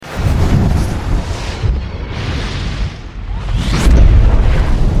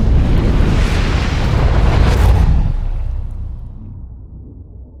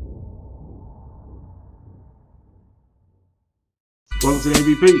to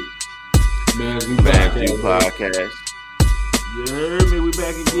MVP. Man's View Podcast. You heard me? We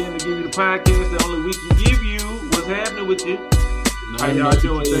back again to give you the podcast. The only we can give you what's happening with you. How y'all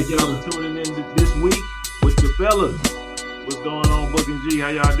doing? Thank y'all for tuning in this week with the fellas. What's going on, Book and G? How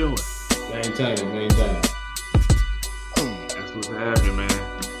y'all doing? Maintain. That's what's happening,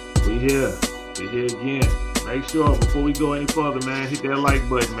 man. We here again. Make sure before we go any further, man, hit that like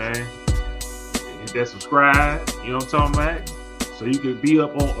button, man. Hit that subscribe. You know what I'm talking about? So you can be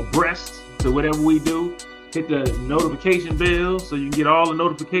up on abreast to whatever we do. Hit the notification bell so you can get all the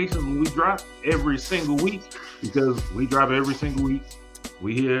notifications when we drop every single week, because we drop every single week.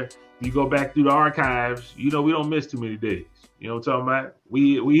 We here. You go back through the archives, you know we don't miss too many days. You know what I'm talking about?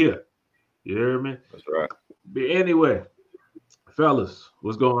 We here. You hear me? That's right. But anyway, fellas,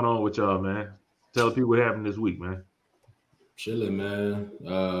 what's going on with y'all, man? Tell the people what happened this week, man. Chilling, man.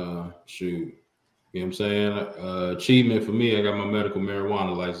 Shoot. You know what I'm saying? Achievement for me, I got my medical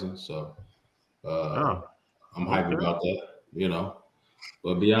marijuana license, so I'm hyped about that, you know.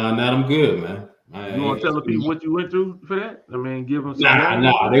 But beyond that, I'm good, man. You want to tell the people what you went through for that? I mean, give them some.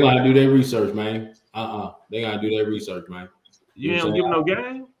 Nah, they gotta do their research, man. They gotta do their research, man. You ain't gonna give them no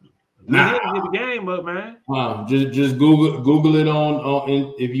game? Nah. Get the game up, man. Just Google it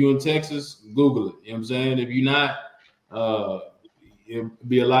on if you in Texas, Google it. You know what I'm saying? If you're not, it'll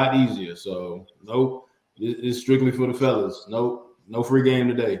be a lot easier. So nope, it's strictly for the fellas. Nope, no free game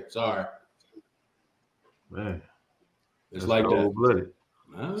today. Sorry. Man, it's like that. Blooded.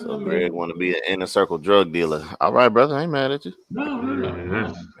 So Greg want to be an inner circle drug dealer. All right, brother, I ain't mad at you. No.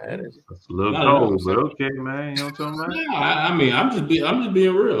 That's a little cold, but okay, man. You know what I'm talking about? I mean, I'm just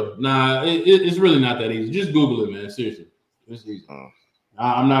being real. Nah, it's really not that easy. Just Google it, man. Seriously, it's easy.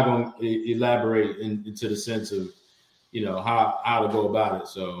 I'm not going to elaborate into the sense of, you know, how to go about it.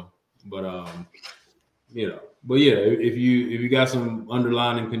 So, but you know, but yeah, if you got some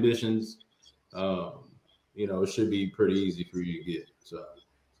underlying conditions, you know, it should be pretty easy for you to get. So.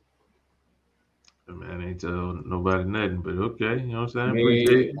 Man, I ain't tell nobody nothing, but okay, you know what I'm saying?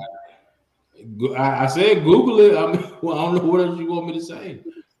 Appreciate it. I said Google it. I mean, well, I don't know what else you want me to say.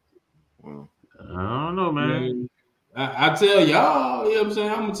 I don't know, man. I tell y'all, you know what I'm saying?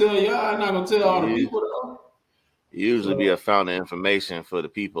 I'm going to tell y'all. I'm not going to tell all the people, though. You usually be a fountain of information for the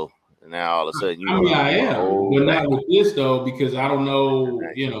people. And now all of a sudden, I am. But not with this, though, because I don't know,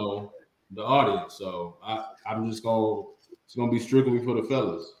 you know, the audience. So I'm just going to, it's going to be strictly for the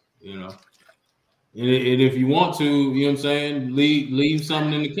fellas, you know. And if you want to, you know what I'm saying, leave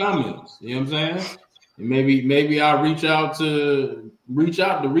something in the comments. You know what I'm saying? And maybe I'll reach out to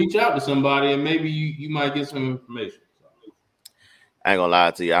somebody, and maybe you might get some information. I ain't gonna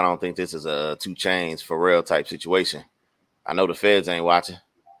lie to you. I don't think this is a 2 Chainz for real type situation. I know the feds ain't watching.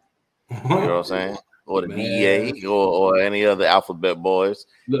 You know what I'm saying? Or the DEA or any other alphabet boys.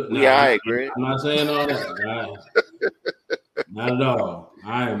 Look, I agree. I'm not saying all that. Not at all.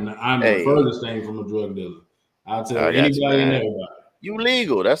 I'm the furthest thing from a drug dealer. I'll tell anybody and everybody. You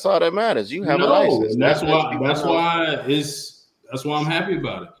legal. That's all that matters. You have a license. That's why I'm happy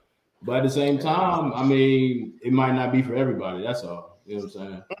about it. But at the same time, I mean, it might not be for everybody. That's all. You know what I'm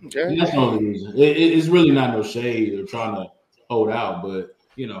saying? Okay. That's the only reason. It's really not no shade or trying to hold out, but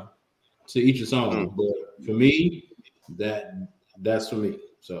you know, to each his own. But for me, that's for me.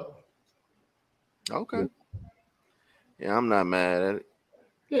 So okay. Yeah, I'm not mad at it.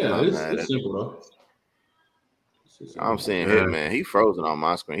 Yeah, it's simple though. I'm seeing Hitman. He frozen on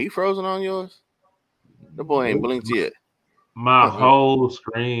my screen. He frozen on yours? The boy ain't blinked yet. My whole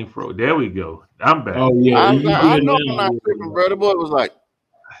screen froze. There we go. I'm back. Oh yeah, I know I'm not tripping, bro. The boy was like,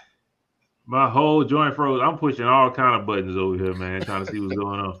 my whole joint froze. I'm pushing all kind of buttons over here, man, trying to see what's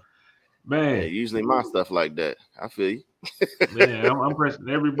going on. Man, yeah, usually my stuff like that. I feel you. Man, I'm pressing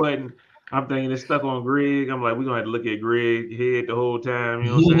every button. I'm thinking it's stuck on Greg. I'm like, we're gonna have to look at Greg's head the whole time. You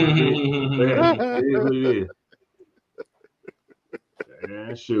know what I'm saying? It is what it is.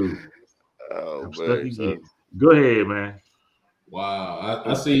 Man, shoot. Oh, I'm stuck again. Go ahead, man. Wow,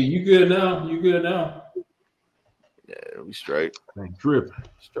 I see. You good now? Yeah, we straight. Ain't tripping.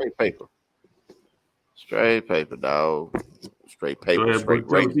 Straight paper, dog. Straight paper. Go ahead, straight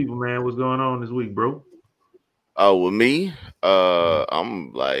tell the people, man, what's going on this week, bro? Oh, with me,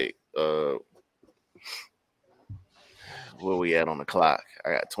 I'm like, where we at on the clock?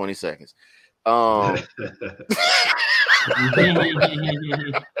 I got 20 seconds. You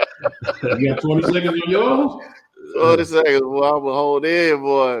got 20 seconds on yours? 20 seconds, boy. I'm gonna hold in,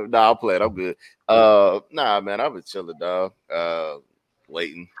 boy. Nah, I'll play it. I'm good. Nah, man, I've been chilling, dog.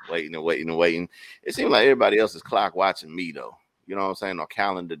 Waiting. It seems like everybody else is clock watching me, though. You know what I'm saying? Or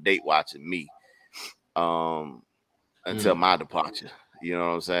calendar date watching me. Until my departure. You know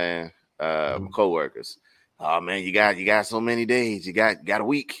what I'm saying? My coworkers. Oh man, you got so many days. You got a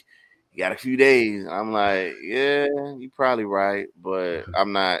week. You got a few days. I'm like, yeah, you're probably right, but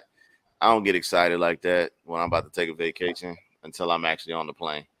I don't get excited like that when I'm about to take a vacation until I'm actually on the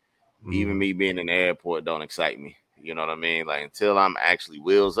plane. Even me being in the airport don't excite me. You know what I mean? Like until I'm actually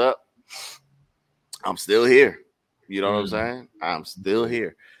wheels up, I'm still here. You know what I'm saying? I'm still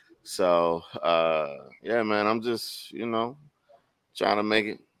here. So yeah, man, I'm just,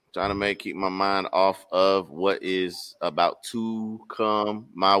 trying to keep my mind off of what is about to come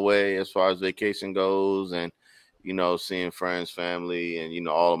my way as far as vacation goes, and seeing friends, family, and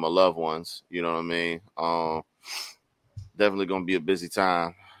all of my loved ones. You know what I mean? Definitely gonna be a busy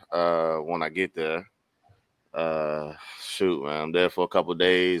time when I get there. Shoot, man, I'm there for a couple of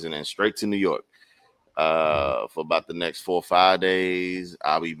days and then straight to New York for about the next 4 or 5 days.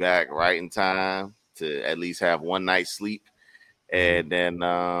 I'll be back right in time to at least have one night's sleep, and then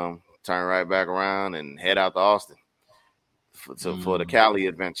turn right back around and head out to Austin for the Cali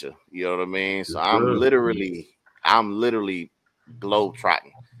adventure. You know what I mean? So I'm literally globe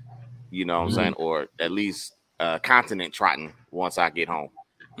trotting. You know what I'm saying? Or at least continent trotting once I get home.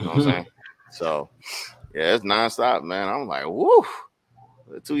 You know what I'm saying? So yeah, it's nonstop, man. I'm like, woo,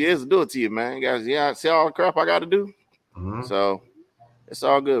 2 years to do it to you, man. You guys, see all the crap I got to do. So it's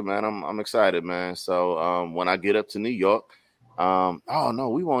all good, man. I'm excited, man. So when I get up to New York, oh no,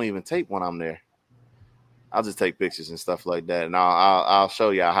 we won't even tape when I'm there. I'll just take pictures and stuff like that, and I'll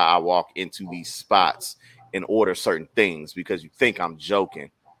show you how I walk into these spots and order certain things because you think I'm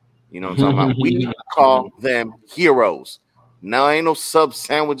joking. You know what I'm talking about? We call them heroes. Now ain't no sub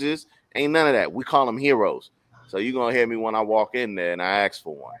sandwiches, ain't none of that. We call them heroes. So you're gonna hear me when I walk in there and I ask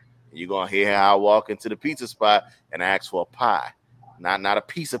for one. You're gonna hear how I walk into the pizza spot and I ask for a pie, not a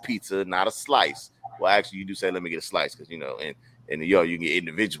piece of pizza, not a slice. Well, actually, you do say let me get a slice because in New York you can get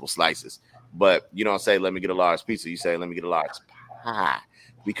individual slices, but you don't say let me get a large pizza. You say let me get a large pie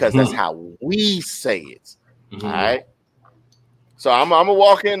because that's how we say it. All right. So I'm gonna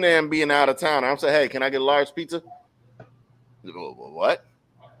walk in there and being out of town. I'm saying, hey, can I get a large pizza? What?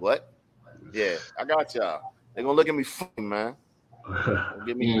 Yeah, I got y'all. They're gonna look at me funny, man.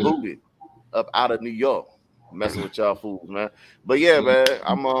 Get me booted up out of New York, messing with y'all fools, man. But yeah, man,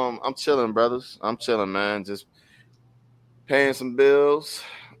 I'm chilling, brothers. I'm chilling, man. Just paying some bills,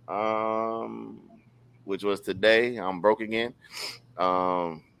 which was today. I'm broke again.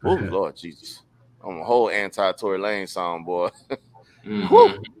 Oh Lord Jesus, I'm a whole anti-Tory Lane song, boy.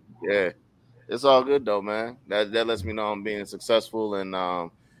 Yeah, it's all good though, man. That lets me know I'm being successful and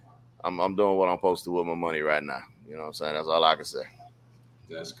I'm doing what I'm supposed to with my money right now. You know what I'm saying? That's all I can say.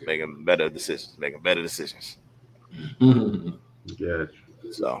 That's good. Making better decisions. Yeah.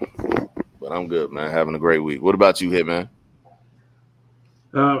 So, but I'm good, man. Having a great week. What about you, Hitman?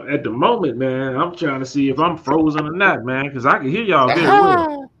 At the moment, man, I'm trying to see if I'm frozen or not, man, because I can hear y'all very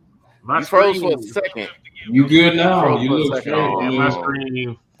well. You froze for a second. You good now? You look straight. And my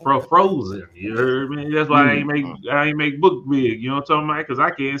screen frozen. You heard me? That's why I ain't make book big. You know what I'm talking about? Because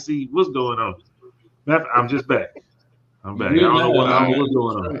I can't see what's going on. I'm just back. I'm back. I don't know what's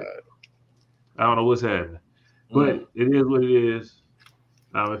going on. I don't know what's happening. But it is what it is.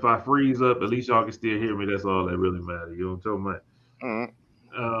 If I freeze up, at least y'all can still hear me. That's all that really matters. You know what I'm talking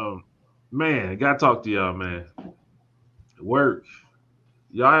about? Man, gotta talk to y'all, man. Work.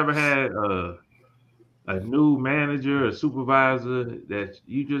 Y'all ever had a new manager or supervisor that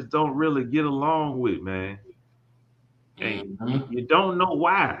you just don't really get along with, man? And you don't know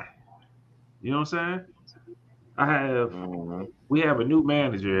why. You know what I'm saying? We have a new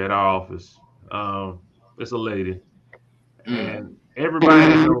manager at our office. It's a lady. And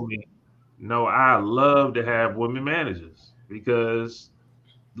everybody that know me know I love to have women managers because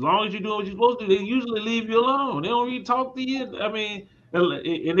as long as you do what you're supposed to, they usually leave you alone. They don't really talk to you. I mean,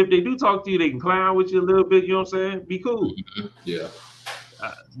 and if they do talk to you, they can clown with you a little bit. You know what I'm saying? Be cool. Yeah.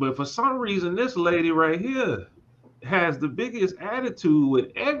 But for some reason, this lady right here has the biggest attitude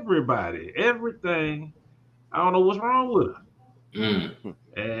with everybody, everything. I don't know what's wrong with her.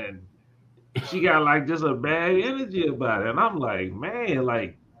 And she got like just a bad energy about it. And I'm like, man,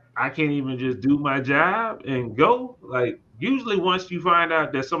 like I can't even just do my job and go. Like usually once you find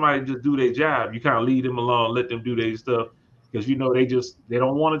out that somebody just do their job, you kind of leave them alone, let them do their stuff. Because they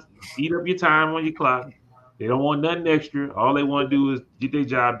don't want to eat up your time on your clock. They don't want nothing extra. All they want to do is get their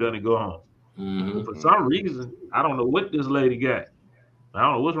job done and go home. For some reason, I don't know what this lady got. I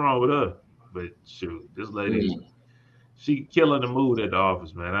don't know what's wrong with her. But shoot, this lady, she killing the mood at the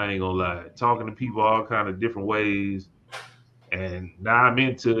office, man. I ain't gonna lie. Talking to people all kind of different ways. And now I'm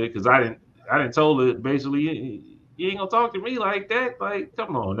into it because I didn't told her basically, You ain't gonna talk to me like that. Like,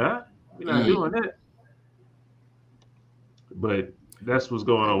 come on now. We're not doing that. But that's what's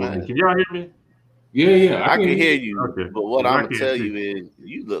going on with me. Can y'all hear me? Yeah. I can hear you. Okay. But what I'm gonna tell you is,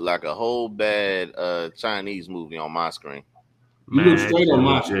 you look like a whole bad Chinese movie on my screen. You look straight on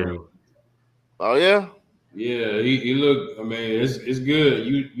my screen. Oh yeah. Yeah, you look. I mean, it's good.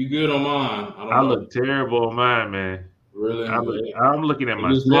 You good on mine? I look terrible on mine, man. Really? I'm looking at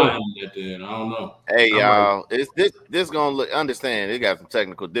myself. I don't know. Hey y'all, it's this gonna look. Understand? It got some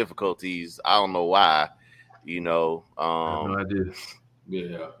technical difficulties. I don't know why. You know. I have no idea.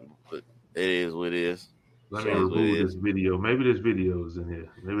 Yeah. But it is what it is. Let me remove this video. Maybe this video is in here.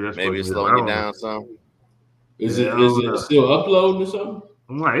 Maybe it's slowing you down some. Is it still uploading or something?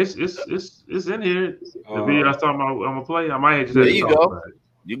 It's in here. The video I was talking about, I'm gonna play. I might just there you go.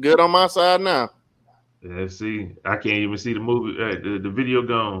 You good on my side now? Yeah. See, I can't even see the movie. The video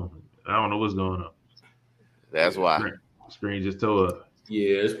gone. I don't know what's going on. That's why. Screen just tore up.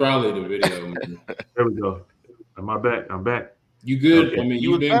 Yeah, it's probably the video. Man. There we go. Am I back? I'm back. You good? Okay. I mean,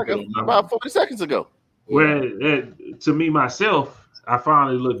 you was back about 40 seconds ago. Well, to me myself, I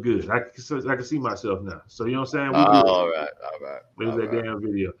finally look good. I can see myself now. So you know what I'm saying? All right. There's that damn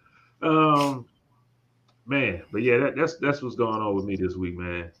video. Man, but yeah, that's what's going on with me this week,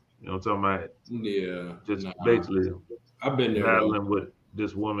 man. You know what I'm talking about? Yeah. Just basically, I've been there battling with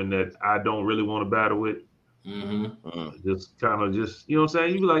this woman that I don't really want to battle with. Just kind of you know what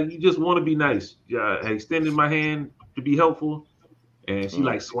I'm saying? You just want to be nice. Yeah, I extended my hand to be helpful, and she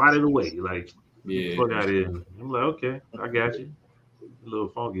like swatted away. Like, fuck out of here. I'm like, okay, I got you. A little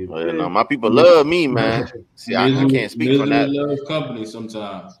funky. Well, no, my people love me, man. See, I can't speak for that. Love company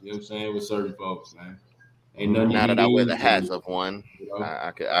sometimes. You know what I'm saying? With certain folks, man. Ain't nothing. Now that I wear the hats of one, you know?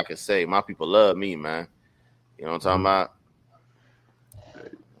 I could say my people love me, man. You know what I'm talking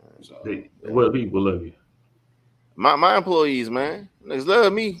about? What people love you? My employees, man. They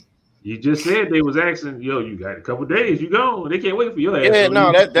love me. You just said they was asking, yo, you got a couple days, you go. They can't wait for your ass. Yeah,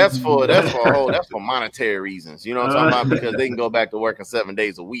 no, that's for monetary reasons. You know what I'm talking about? Because they can go back to working 7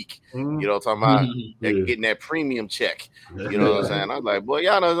 days a week. You know what I'm talking about? They're getting that premium check. You know what I'm saying? I'm like, boy,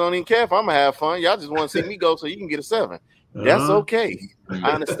 y'all don't even care if I'm gonna have fun. Y'all just want to see me go so you can get a 7. That's okay.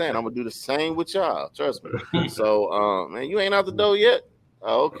 I understand. I'm gonna do the same with y'all. Trust me. So, man, you ain't out the door yet.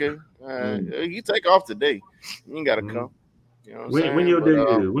 Oh, okay. You take off today. You ain't gotta come. You know when your day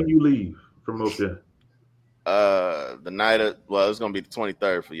is? When you leave from up there? The night of it's gonna be the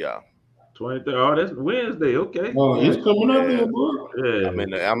 23rd for y'all. 23rd. Oh, that's Wednesday. Okay. Oh, it's coming up here, boy. Yeah.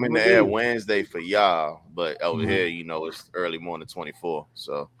 I'm in the air Wednesday for y'all, but over here, you know, it's early morning 24.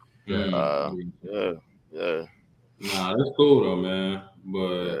 So, yeah. Nah, that's cool though, man.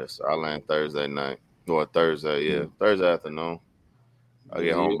 But so I land Thursday night or Thursday, Thursday afternoon. I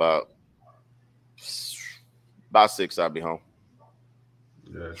get home about 6. I'll be home.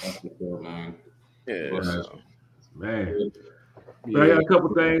 Man. Man. But I got a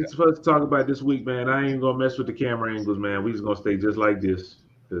couple things for us to talk about this week, man. I ain't gonna mess with the camera angles, man. We just gonna stay just like this.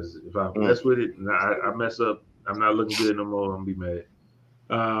 Because if I mess with it and I mess up, I'm not looking good no more. I'm gonna be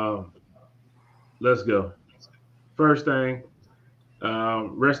mad. Let's go. First thing,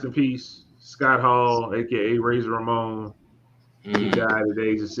 rest in peace, Scott Hall, aka Razor Ramon. He died at the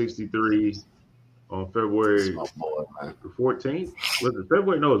age of 63 on February 14th. Was it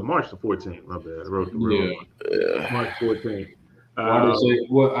February? No, it was March the 14th. My bad. I wrote the wrong one. March 14th.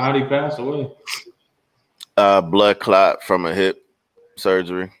 How'd he pass away? Blood clot from a hip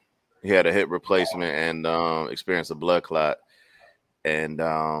surgery. He had a hip replacement and experienced a blood clot. And,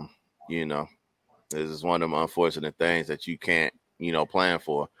 you know, this is one of them unfortunate things that you can't, you know, plan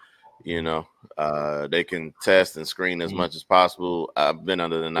for. You know, they can test and screen as much as possible. I've been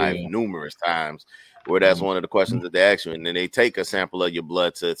under the knife numerous times where that's one of the questions that they ask you. And then they take a sample of your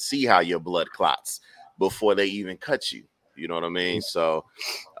blood to see how your blood clots before they even cut you. You know what I mean? So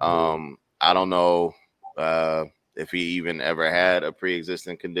I don't know if he even ever had a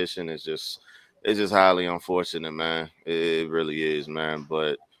pre-existing condition. It's just highly unfortunate, man. It really is, man.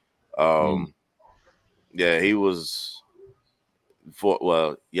 But yeah, he was.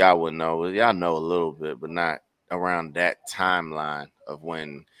 Y'all would know. Y'all know a little bit, but not around that timeline of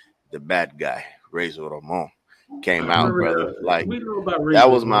when the bad guy, Razor Ramon, came out, brother. Like, that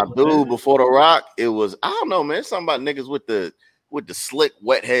was my dude before The Rock. It was, I don't know, man. Something about niggas with the slick,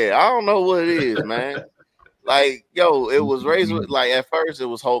 wet hair. I don't know what it is, man. Like, yo, it was Razor. Like, at first, it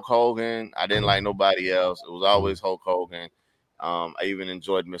was Hulk Hogan. I didn't like nobody else. It was always Hulk Hogan. I even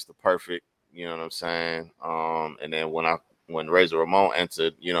enjoyed Mr. Perfect. You know what I'm saying? And then when Razor Ramon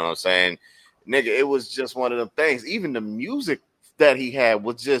entered, you know what I'm saying? Nigga, it was just one of them things. Even the music that he had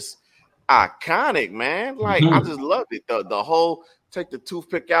was just, iconic, man. Like I just loved it. The whole take the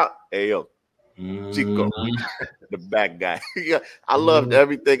toothpick out. Hey yo, Chico, the bad guy. Yeah, I loved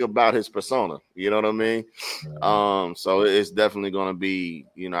everything about his persona. You know what I mean? So it's definitely gonna be.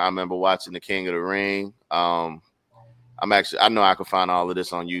 You know, I remember watching The King of the Ring. I know I can find all of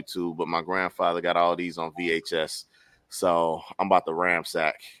this on YouTube, but my grandfather got all these on VHS. So I'm about to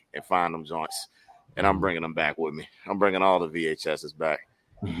ransack and find them joints, and I'm bringing them back with me. I'm bringing all the VHSs back.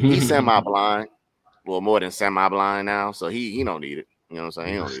 He's semi-blind, well, more than semi-blind now, so he don't need it. You know what I'm saying?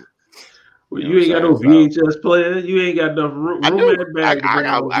 He don't need it. Well, you ain't got no VHS player. You ain't got enough room in the bag.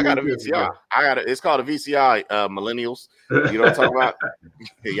 I got a VCR. It's called a VCR. Millennials. You know what I'm talking about?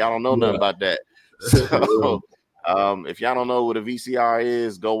 Y'all don't know nothing about that. So, if y'all don't know what a VCR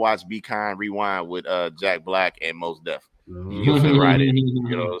is, go watch Be Kind Rewind with Jack Black and Mos Def. You'll fit right in.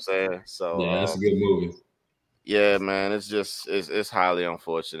 You know what I'm saying? So yeah, that's a good movie. Yeah, man, it's highly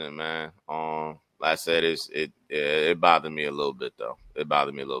unfortunate, man. Like I said, it bothered me a little bit though. It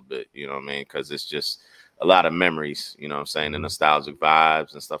bothered me a little bit, you know what I mean? Because it's just a lot of memories, you know what I'm saying, and nostalgic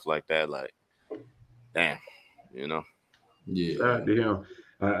vibes and stuff like that. Like, damn, you know. Yeah. Shout out to him.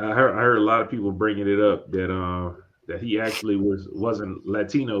 I heard a lot of people bringing it up that he actually wasn't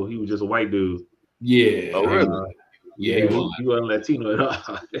Latino. He was just a white dude. Yeah. Oh, really? Yeah, he wasn't Latino at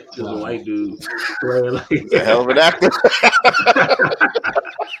all. Just a white dude playing like a hell of an actor.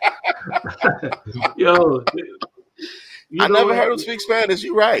 Yo, I never heard him speak Spanish.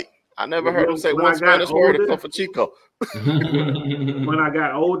 You're right. I never heard him say one Spanish word except for Chico. When I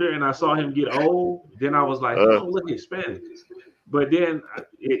got older and I saw him get old, then I was like, oh, look, he's Hispanic. But then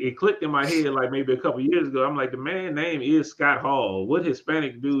it clicked in my head like maybe a couple years ago. I'm like, the man's name is Scott Hall. What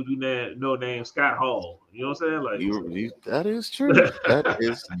Hispanic dude you know named Scott Hall? You know what I'm saying? Like that is true. That's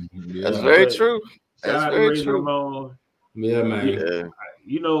very true. That's very true. Ramon. Yeah, man. Yeah.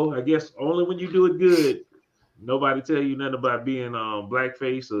 You know, I guess only when you do it good, nobody tell you nothing about being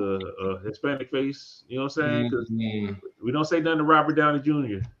blackface or Hispanic face. You know what I'm saying? Because we don't say nothing to Robert Downey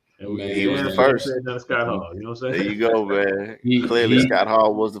Jr. Man, he was the first. Scott Hall, you know what I'm saying? There you go, man. Clearly, Scott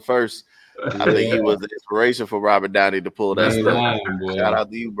Hall was the first. I think he was the inspiration for Robert Downey to pull that stuff. Shout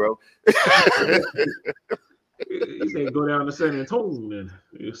out to you, bro. He said, "Go down to San Antonio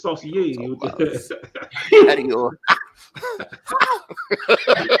and saucier." Man,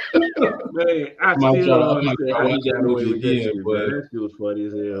 I still understand how he got away with that shit, but that shit was funny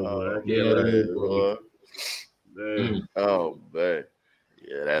as hell. Man. Oh man.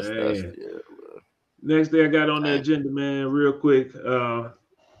 Yeah, that's Next thing I got on the agenda, man, real quick.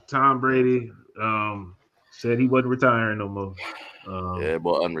 Tom Brady said he wasn't retiring no more. Yeah,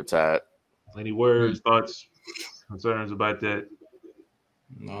 boy, unretired. Any words, thoughts, concerns about that?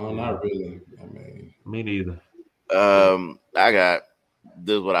 No, not really. I mean, me neither.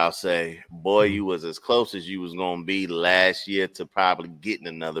 This is what I'll say. Boy, you was as close as you was gonna be last year to probably getting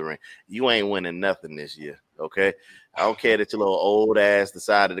another ring. You ain't winning nothing this year, okay? I don't care that your little old ass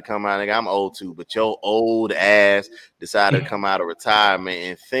decided to come out. Nigga, I'm old too, but your old ass decided to come out of retirement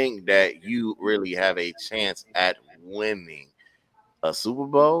and think that you really have a chance at winning a Super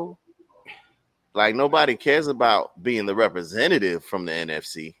Bowl. Like, nobody cares about being the representative from the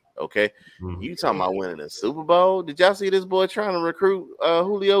NFC. Okay, you talking about winning a Super Bowl? Did y'all see this boy trying to recruit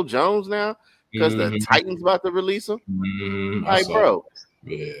Julio Jones now because the Titans about to release him? Like, bro,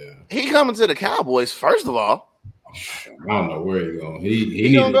 he coming to the Cowboys first of all. I don't know where he's going.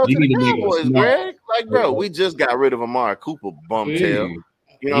 He gonna go to the Cowboys, Greg. Like, bro, we just got rid of Amari Cooper, bumtail.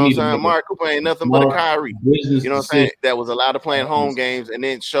 You know what I'm saying? Amari Cooper ain't nothing but a Kyrie. You know what I'm saying? That was allowed to play in home games and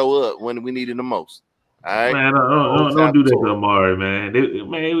then show up when we needed the most. All right, man, don't do that to Amari, man. It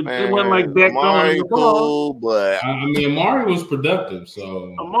wasn't like that. Amari cool, but I mean, Amari was productive.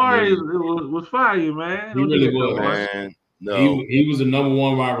 So Amari was fire, man. He really was, man. No, he was the number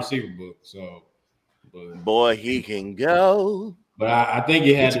one wide receiver book. So, boy, he can go. But I think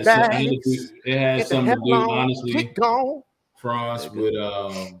it had something to do, honestly, for us with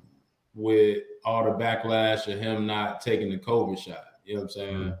all the backlash of him not taking the COVID shot. You know what I'm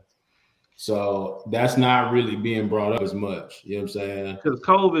saying? So that's not really being brought up as much. You know what I'm saying? Because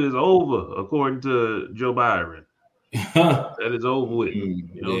COVID is over, according to Joe Byron. That is over with. You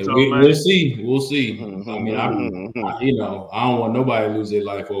know what I'm talking about? We'll see. We'll see. I mean, I don't want nobody to lose their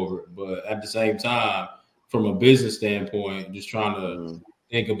life over it. But at the same time, from a business standpoint, just trying to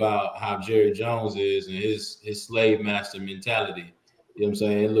think about how Jerry Jones is and his slave master mentality. You know what I'm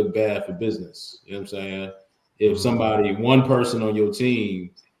saying? It looked bad for business. You know what I'm saying? If one person on your team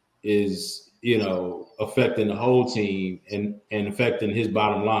is, affecting the whole team and affecting his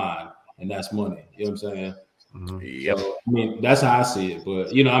bottom line, and that's money. You know what I'm saying? Mm-hmm. Yep. So, I mean, that's how I see it.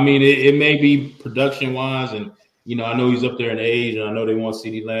 But, you know, I mean, it may be production-wise, and, you know, I know he's up there in age, and I know they want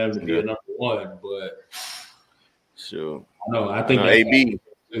CeeDee Lamb to be a number one, but sure. I think that's AB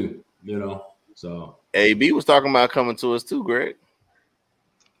too, you know. So AB was talking about coming to us too, Greg.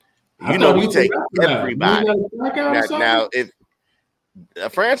 I You know, we was take a everybody. blackout or Now, if a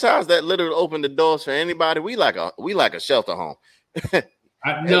franchise that literally opened the doors for anybody, we like a shelter home.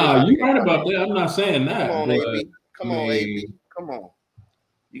 No, you're right about that. I'm not saying that. Come on, but, AB. Come on, AB. Come on.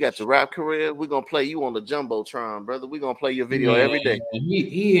 You got your rap career. We're gonna play you on the Jumbotron, brother. We're gonna play your video every day.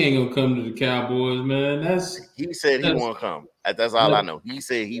 He ain't gonna come to the Cowboys, man. He said he won't come. That's all I know. He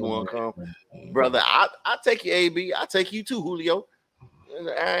said he won't come. Brother, I take you, AB. I take you too, Julio.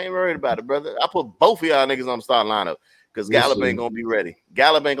 I ain't worried about it, brother. I put both of y'all niggas on the starting lineup because Gallup ain't gonna be ready.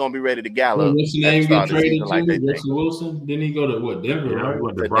 Gallup ain't gonna be ready to gallop. What's his name get traded to? Russell Wilson? Didn't he go to what? Denver, right?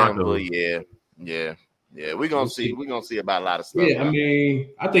 Went to Broncos. Yeah. We're gonna see. We're gonna see about a lot of stuff. Yeah, I mean,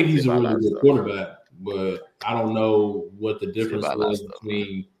 I think he's a really good quarterback, but I don't know what the difference was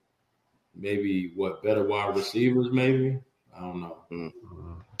between maybe better wide receivers, maybe. I don't know.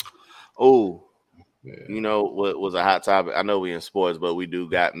 Mm-hmm. Oh, yeah. You know what was a hot topic? I know we in sports, but we do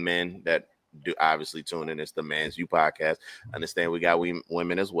got men that do obviously tune in. It's the Man's You podcast. I understand we got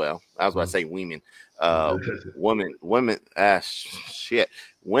women as well. I was about to say women. Women. Women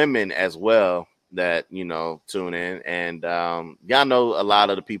as well that, you know, tune in. And y'all know a lot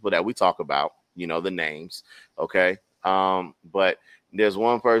of the people that we talk about, you know, the names. Okay. But there's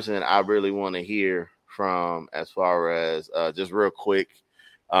one person I really want to hear from as far as just real quick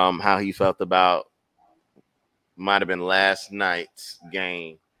how he felt about might have been last night's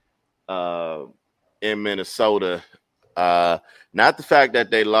game in Minnesota. Not the fact that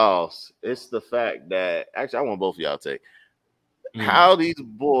they lost. It's the fact that actually I want both of y'all to take how these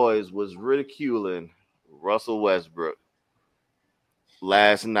boys was ridiculing Russell Westbrook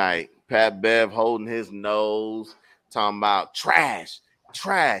last night. Pat Bev holding his nose, talking about trash.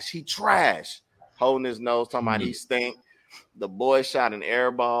 He trash. Holding his nose, talking about he stink. The boy shot an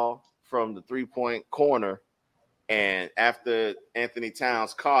air ball from the 3-point corner. And after Anthony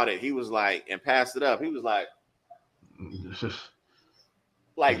Towns caught it, he was like, and passed it up. He was like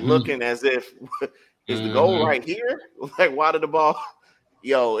looking as if, is the goal right here? Like, why did the ball?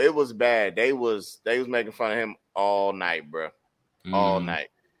 Yo, it was bad. They was making fun of him all night, bro. All night.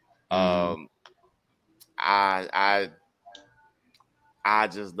 I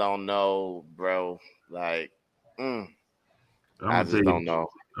just don't know, bro. Like, I just don't know.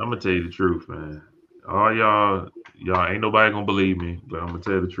 I'm gonna tell you the truth, man. All y'all ain't nobody gonna believe me, but I'm gonna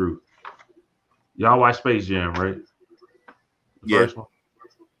tell you the truth. Y'all watch Space Jam, right? The first one.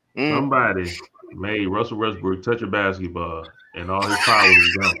 Somebody made Russell Westbrook touch a basketball, and all his powers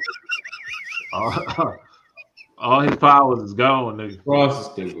is gone. All his powers is gone,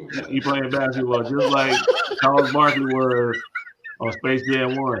 nigga. He playing basketball just like Charles Barkley was on Space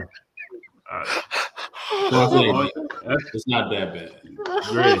Jam 1. It's not that bad.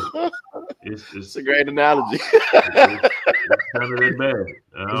 Great. It's a great analogy. It's kind of that bad.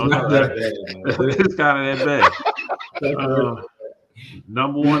 It's kind of that bad.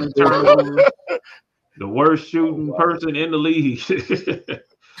 Number one in turnovers, the worst shooting person in the league.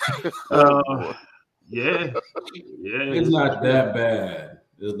 Yeah. It's not that bad.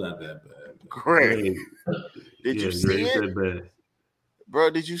 It's not that bad. Great. Did you see it? Bad.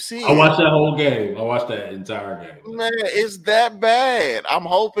 Bro, did you see it? I watched that whole game. I watched that entire game. Man, it's that bad. I'm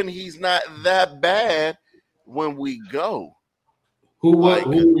hoping he's not that bad when we go. Who are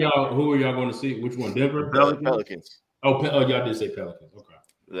y'all going to see? Which one? Denver? Pelicans. Oh, y'all did say Pelicans. Okay.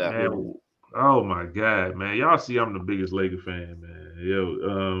 Man, oh my God, man! Y'all see, I'm the biggest Lakers fan, man.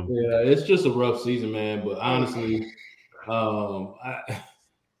 Yo, yeah, it's just a rough season, man. But honestly, what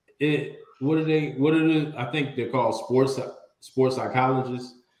are they? I think they're called sports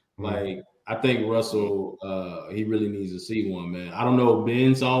psychologists. Like, I think Russell, he really needs to see one, man. I don't know if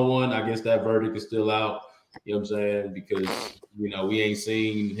Ben saw one. I guess that verdict is still out. You know what I'm saying? Because, you know, we ain't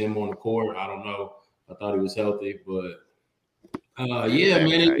seen him on the court. I don't know. I thought he was healthy, but yeah,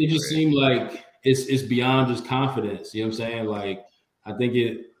 man, it just seemed like it's beyond just confidence. You know what I'm saying? Like, I think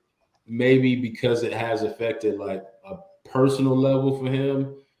it maybe because it has affected like a personal level for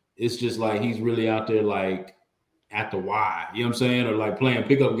him. It's just like he's really out there like at the Y. You know what I'm saying? Or like playing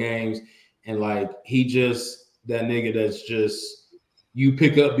pickup games, and like he just that nigga that's just you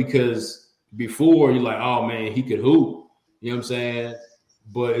pick up because before you're like, oh man, he could hoop. You know what I'm saying?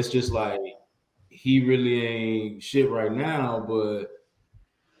 But it's just like he really ain't shit right now, but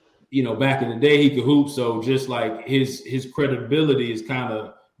you know, back in the day he could hoop. So just like his credibility is kind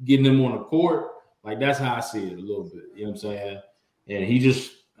of getting him on the court. Like that's how I see it a little bit. You know what I'm saying? And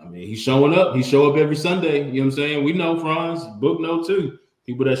he's showing up. He show up every Sunday. You know what I'm saying? We know Franz, Book know too.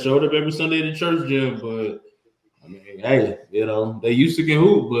 People that showed up every Sunday at the church gym, but I mean, hey, you know, they used to get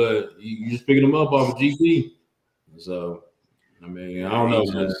hoop, but you just picking them up off of GP. So, I mean, I don't know,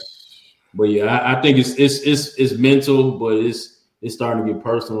 man. But yeah, I think it's mental, but it's starting to get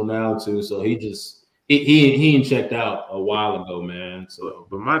personal now too. So he ain't checked out a while ago, man. So,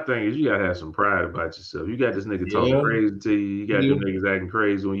 but my thing is, you gotta have some pride about yourself. You got this nigga talking crazy to you. You got them niggas acting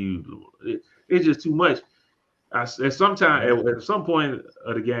crazy when you. It's just too much. At some point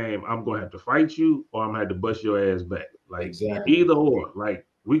of the game, I'm gonna have to fight you, or I'm gonna have to bust your ass back. Like exactly. Either or. Like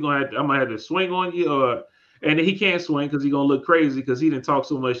I'm gonna have to swing on you, and he can't swing because he's gonna look crazy because he didn't talk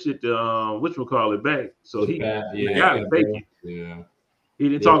so much shit to whatchamacallit back. So he gotta take it. Yeah. He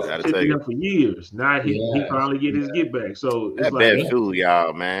didn't talk shit to him for years. Now he finally get his get back. So it's bad fool,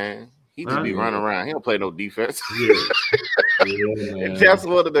 y'all, man. He just be running around. He don't play no defense. And that's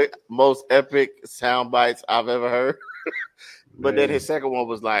one of the most epic sound bites I've ever heard. But then his second one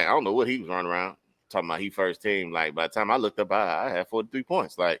was like, I don't know what he was running around talking about. He first team. Like by the time I looked up, I had 43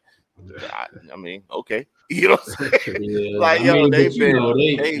 points. Like, I mean, okay, you know what I'm saying? Like, yo,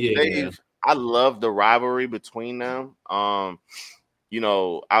 I love the rivalry between them. You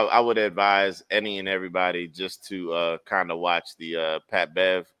know, I would advise any and everybody just to kind of watch the Pat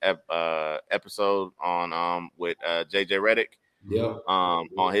Bev episode on with JJ Redick. Yeah.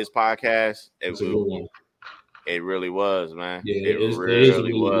 On his podcast. It really was, man. Yeah, it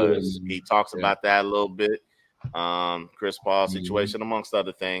really was. He talks about that a little bit. Chris Paul situation, amongst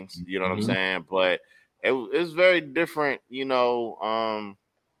other things. You know what I'm saying? But it's very different, you know,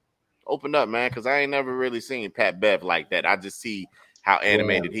 opened up, man, because I ain't never really seen Pat Bev like that. I just see how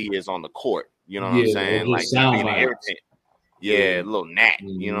animated he is on the court. You know what I'm saying? Like being an irritant. Yeah, a little gnat.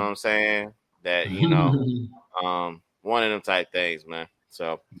 You know what I'm saying? That, you know, one of them type things, man.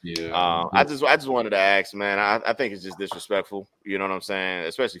 So I just wanted to ask, man. I think it's just disrespectful. You know what I'm saying?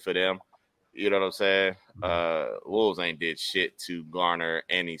 Especially for them. You know what I'm saying? Wolves ain't did shit to garner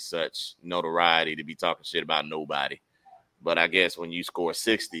any such notoriety to be talking shit about nobody. But I guess when you score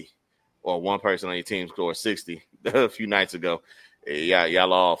 60, or one person on your team scored 60 a few nights ago,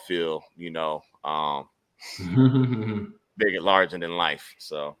 y'all all feel, you know, big and larger than life.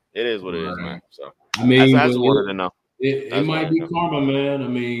 So it is what it is, man. So I mean, I just wanted to know. It might be karma, man. I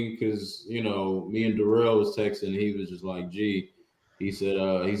mean, because, you know, me and Darrell was texting. He was just like, gee, he said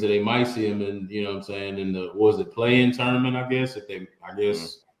they might see him in, you know what I'm saying, in the, was it play-in tournament, I guess,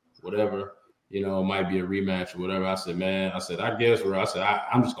 whatever, you know, it might be a rematch or whatever. I said, man, I guess, bro. I said,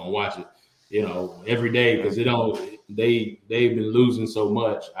 I'm just going to watch it, you know, every day because they've been losing so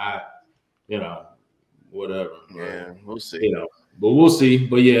much. You know, whatever. Yeah, we'll see. You know, but we'll see.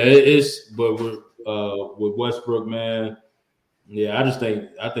 But yeah, with Westbrook, man, yeah, I think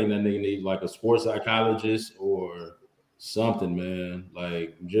that nigga need like a sports psychologist or something, man.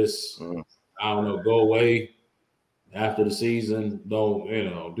 Like just I don't know, go away after the season. Don't, you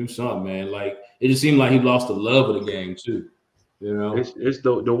know, do something, man. Like it just seemed like he lost the love of the game too. You know, it's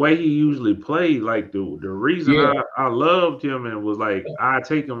the way he usually played. Like the reason I loved him and was like I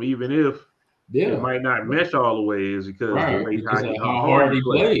take him even if it might not mesh all the way is because the way how hard he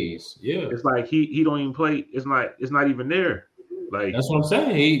plays. Yeah, it's like he don't even play. It's not even there. Like that's what I'm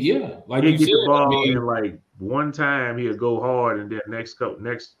saying. Like he get the ball and like one time he'll go hard and then next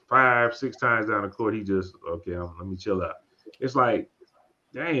 5-6 times down the court he just let me chill out. It's like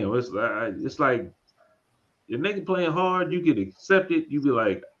damn. It's like the nigga playing hard. You get accepted. You be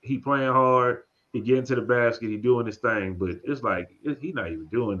like he playing hard. He get into the basket. He doing his thing. But it's like he not even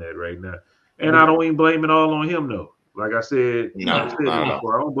doing that right now. And I don't even blame it all on him though. Like I said,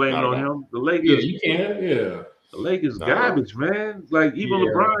 before, I don't blame it on him. The Lakers, you can, the Lakers garbage, man. Like even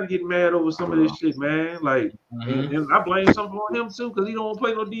LeBron getting mad over some of this shit, man. Like, and I blame something on him too because he don't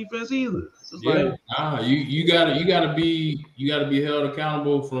play no defense either. It's like, you gotta be held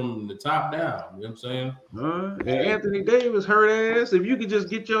accountable from the top down. You know what I'm saying? And Anthony Davis hurt ass. If you could just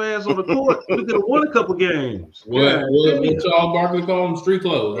get your ass on the court, we could have won a couple games. What Charles Barkley call them? Street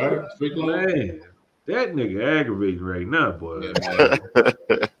clothes, right? Street clothes. Man, that nigga aggravating right now, boy. But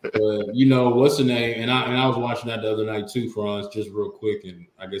you know what's the name? And I was watching that the other night too, Franz. Just real quick, and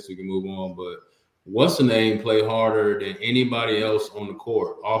I guess we can move on. But what's the name? Play harder than anybody else on the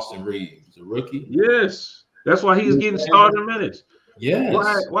court. Austin Reeves, a rookie. Yes, that's why he's getting starting minutes. Yes.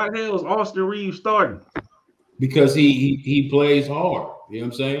 Why the hell is Austin Reeves starting? Because he plays hard. You know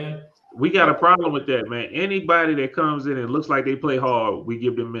what I'm saying? We got a problem with that, man. Anybody that comes in and looks like they play hard, we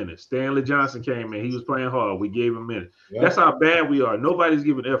give them minutes. Stanley Johnson came in. He was playing hard. We gave him minutes. Yep. That's how bad we are. Nobody's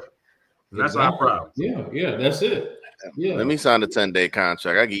giving effort. And that's our problem. Yeah, that's it. Yeah. Let me sign a 10-day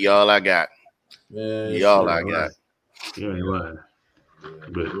contract. I give you all I got. Y'all I got. You ain't lying.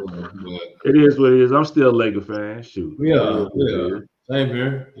 But it is what it is. I'm still a Laker fan. Shoot. Yeah. Same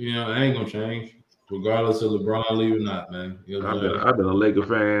here. You know, it ain't gonna change, regardless of LeBron leave or not, man. I've been a Laker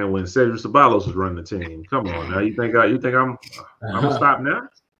fan when Cedric Ceballos was running the team. Come on now. You think I'm gonna stop now?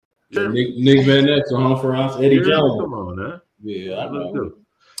 Yeah, Nick Van Ness on for us, Eddie Jones. Come on now. Yeah, I know.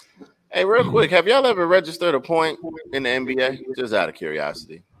 Hey, real quick, have y'all ever registered a point in the NBA? Just out of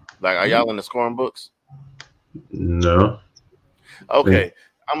curiosity. Like, are y'all in the scoring books? No. Okay.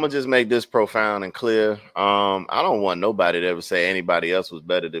 I'm gonna just make this profound and clear. I don't want nobody to ever say anybody else was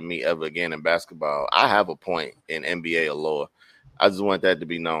better than me ever again in basketball. I have a point in NBA or lower. I just want that to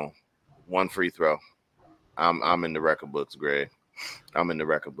be known. One free throw. I'm in the record books, Greg. I'm in the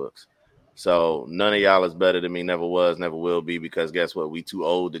record books. So none of y'all is better than me, never was, never will be, because guess what? We too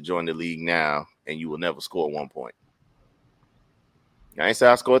old to join the league now, and you will never score 1 point. I ain't say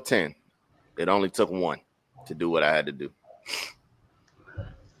I scored 10. It only took 1 to do what I had to do.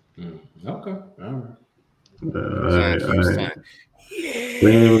 Okay. All right.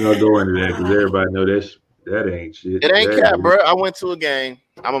 We ain't even gonna go into that because everybody know that ain't shit. It ain't cap, bro. I went to a game.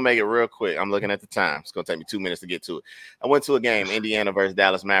 I'm gonna make it real quick. I'm looking at the time. It's gonna take me 2 minutes to get to it. I went to a game, Indiana versus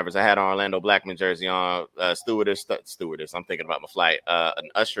Dallas Mavericks. I had an Orlando Blackman jersey on. Stewardess. I'm thinking about my flight.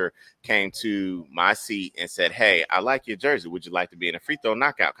 An usher came to my seat and said, "Hey, I like your jersey. Would you like to be in a free throw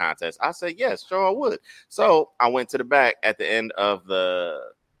knockout contest?" I said, "Yes, sure, I would." So I went to the back at the end of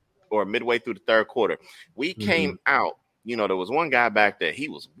midway through the third quarter. We came out. You know, there was one guy back there. He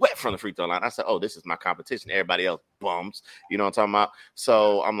was wet from the free throw line. I said, "Oh, this is my competition. Everybody else bums." You know what I'm talking about?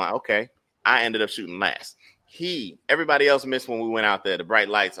 So I'm like, okay. I ended up shooting last. Everybody else missed when we went out there. The bright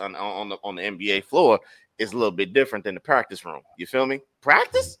lights on the NBA floor is a little bit different than the practice room. You feel me?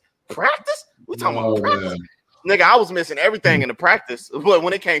 Practice? We talking about practice? Nigga, I was missing everything in the practice, but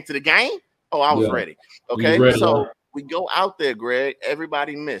when it came to the game, I was ready. Okay, so we go out there, Greg.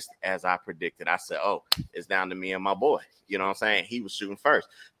 Everybody missed, as I predicted. I said, "Oh, it's down to me and my boy." You know what I'm saying? He was shooting first.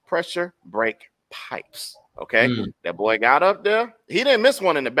 Pressure break pipes. Okay, that boy got up there. He didn't miss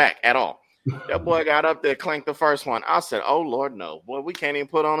one in the back at all. That boy got up there, clanked the first one. I said, "Oh Lord, no, boy, we can't even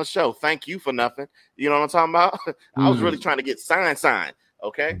put on a show. Thank you for nothing." You know what I'm talking about? I was really trying to get signed.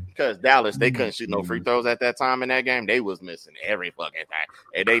 Okay, because Dallas, they couldn't shoot no free throws at that time in that game. They was missing every fucking thing,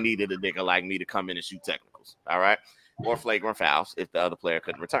 and they needed a nigga like me to come in and shoot technicals. All right. Or flagrant fouls if the other player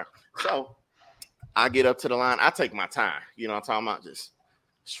couldn't return. So I get up to the line. I take my time. You know what I'm talking about? Just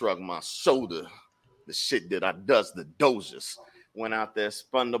shrug my shoulder. The shit that I does the dozers. Went out there,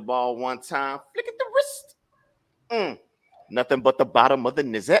 spun the ball one time, flick at the wrist. Nothing but the bottom of the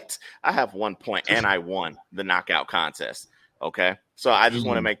Nizette. I have 1 point, and I won the knockout contest. Okay? So I just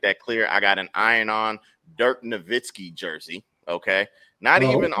want to make that clear. I got an iron-on Dirk Nowitzki jersey. Okay? Not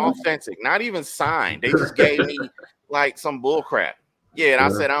even authentic. Not even signed. They just gave me like some bull crap. Yeah, and I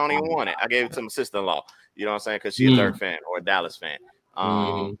said I don't even want it. I gave it to my sister-in-law. You know what I'm saying? Because she's a Dirk fan or a Dallas fan.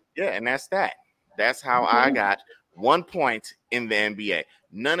 Yeah, and that's that. That's how I got 1 point in the NBA.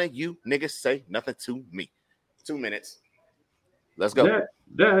 None of you niggas say nothing to me. 2 minutes. Let's go.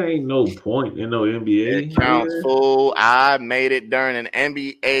 That ain't no point in no NBA. It counts, fool. I made it during an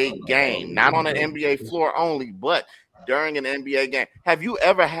NBA game. Not on an NBA floor only, but during an NBA game. Have you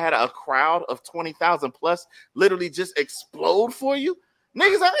ever had a crowd of 20,000 plus literally just explode for you?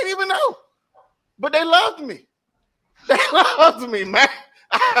 Niggas, I didn't even know. But they loved me. They loved me, man.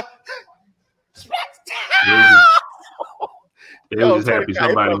 They was just happy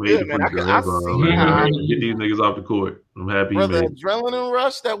somebody made the free throw. Get these niggas off the court. I'm happy. The adrenaline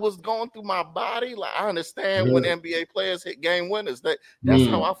rush that was going through my body. Like, I understand when NBA players hit game winners. That's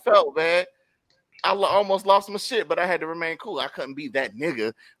how I felt, man. I almost lost my shit, but I had to remain cool. I couldn't be that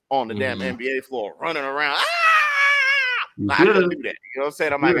nigga on the damn NBA floor running around. Like, I couldn't do that. You know what I'm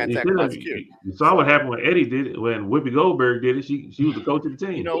saying? I'm not gonna attack my security. You saw what happened when Eddie did it. When Whoopi Goldberg did it, she was the coach of the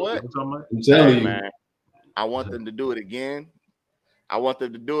team. You know what? I'm telling you, man. I want them to do it again. I want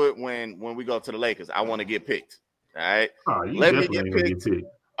them to do it when we go to the Lakers. I want to get picked. All right. Let me get picked.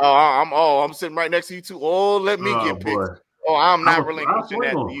 I'm sitting right next to you too. Let me get picked. Boy. I'm not relinquishing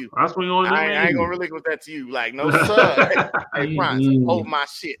that to you. I swing on. I ain't gonna relinquish that to you. Like, no, sir. Hey, Franz, hold my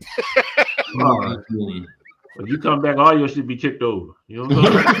shit. If you come back, all your shit be kicked over. You know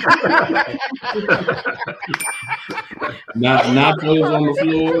what I'm saying? not players on the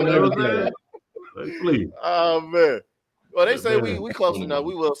floor and everything. Please. Oh man. Well, they say we close enough.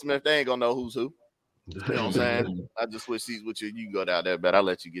 We Will Smith. They ain't gonna know who's who. You know what I'm saying? I just switch seats with you. You can go down there, but I'll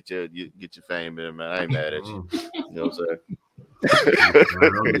let you get your fame in, man. I ain't mad at you. You know what I'm saying?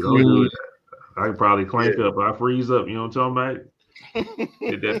 Don't do it. I could probably clank up. I freeze up. You know what I'm talking about?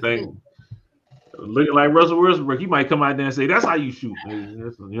 Get that thing looking like Russell Westbrook. He might come out there and say, "That's how you shoot." You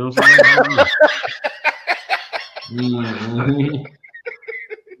know what I'm saying?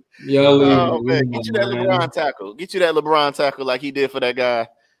 Yo, man, get you that LeBron tackle. Get you that LeBron tackle like he did for that guy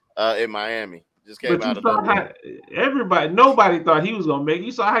in Miami. Just came but out you saw how nobody thought he was gonna make it.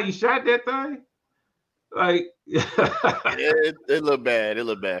 You saw how he shot that thing? Like it looked bad. It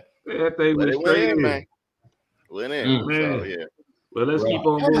looked bad. That thing but went straight in, man. Went in. Man. So, yeah. Well, let's keep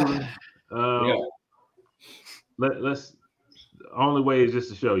on moving. Let's. The only way is just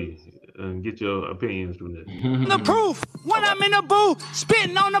to show you and get your opinions from this. The proof when I'm in the booth,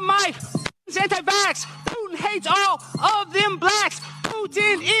 spitting on the mic. Anti-vax. Putin hates all of them blacks.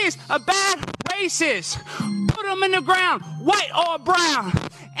 Putin is a bad racist. Put him in the ground, white or brown.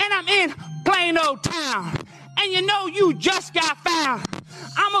 And I'm in plain old town. And you know you just got found.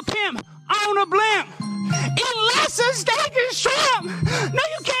 I'm a pimp on a blimp. Unless a steak is shrimp. No,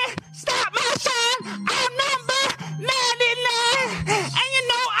 you can't stop my shine. I'm number 99. And you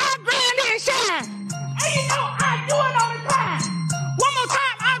know I grind and shine. And you know I do it all the time. One more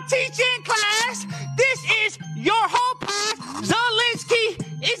time, I'm teaching class. This is your whole pass. Zelensky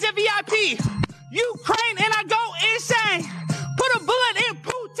is a VIP. Ukraine and I go insane. Put a bullet in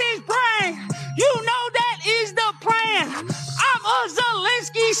Putin's brain. You know that is the plan. I'm a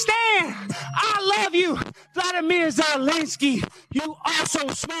Zelensky stan. I love you, Vladimir Zelensky. You are so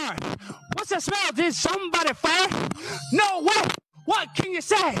smart. What's that smell? Did somebody fart? No way. What can you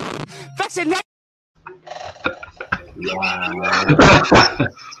say? Vaccinate.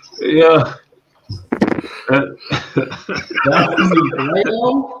 Yeah.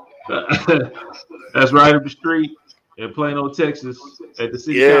 That's right up the street in Plano, Texas, at the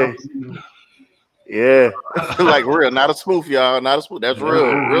city council. Yeah, like real, not a spoof, y'all. Not a spoof. That's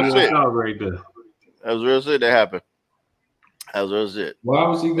real shit. Right there. That was real shit that happened. That was real shit. Why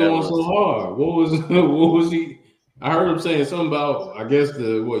was he going so hard? What was he? I heard him saying something about, I guess,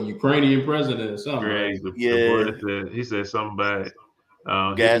 the Ukrainian president or something. Right? He said something about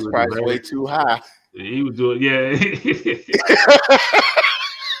gas price way too high. He was doing, You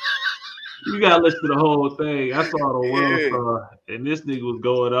gotta listen to the whole thing. I saw the World Star, and this nigga was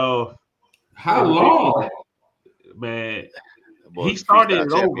going off. How long? Man, he started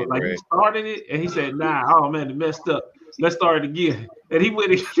it over. Like he started it, and he said, "Nah, oh man, it messed up. Let's start it again." And he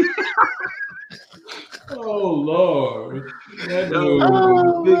went again. Oh Lord, big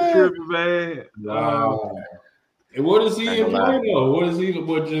trip, man. Wow. And what is he employed though? What is he?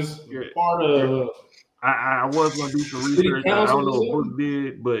 What just part of? I was gonna do some research. I don't know what Book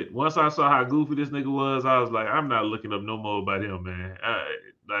did, but once I saw how goofy this nigga was, I was like, I'm not looking up no more about him, man.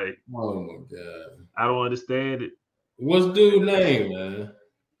 Oh my god, I don't understand it. What's dude's name, man?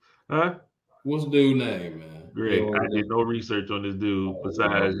 Huh? What's dude's name, man? Greg, I did no research on this dude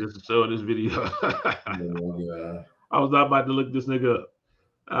besides just showing this video. I was not about to look this nigga up.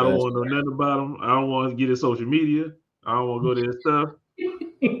 I don't want to know nothing about him. I don't want to get his social media. I don't want to go to his stuff.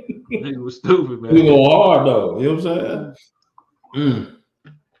 Nigga was stupid, man. He go hard though. You know what I'm saying?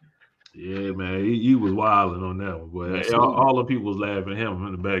 Yeah, man. He was wilding on that one, boy. All the people was laughing at him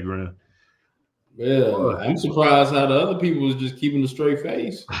in the background. Yeah, I'm surprised how the other people was just keeping a straight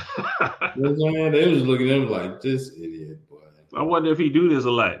face. You know what I'm saying? They was looking at him like, this idiot, boy. I wonder if he do this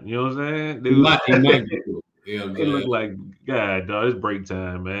a lot. You know what I'm saying? He might do it. You know what I'm saying? It look like, God, dog, it's break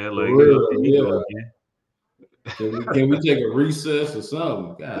time, man. Like, Can we take a recess or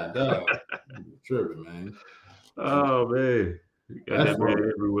something? God, dog. Tripping, man. Oh, man. You got that man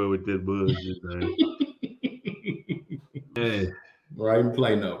everywhere with this bullshit, man. Right in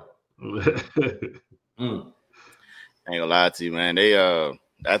Plano. I ain't gonna lie to you, man. They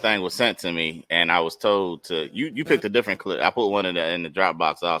that thing was sent to me, and I was told to you picked a different clip. I put one in the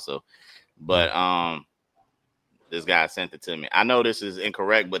Dropbox also, but this guy sent it to me. I know this is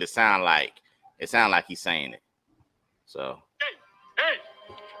incorrect, but it sound like he's saying it. So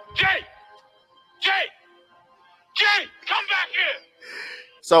Jay, come back here.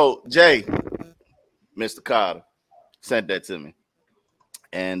 So Jay, Mr. Carter, sent that to me.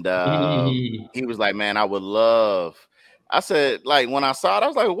 And he was like, man, I would love. I said, like, when I saw it, I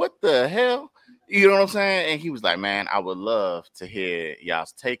was like, what the hell? You know what I'm saying? And he was like, man, I would love to hear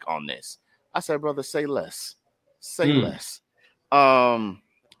y'all's take on this. I said, brother, say less. Say less.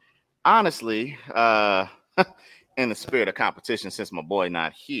 Honestly, in the spirit of competition, since my boy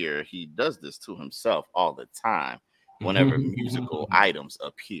not here, he does this to himself all the time whenever musical items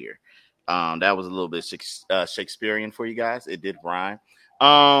appear. That was a little bit Shakespearean for you guys. It did rhyme.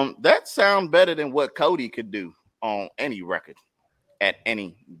 That sounds better than what Cody could do on any record at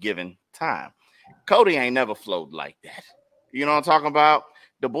any given time. Cody ain't never flowed like that. You know what I'm talking about?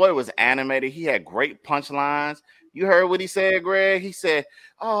 The boy was animated. He had great punchlines. You heard what he said, Greg? He said,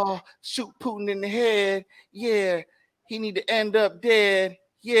 "Oh, shoot Putin in the head. Yeah, he need to end up dead.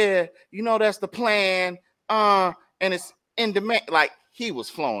 Yeah, you know that's the plan. And it's in demand." Like, he was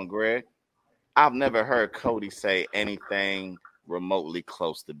flowing, Greg. I've never heard Cody say anything remotely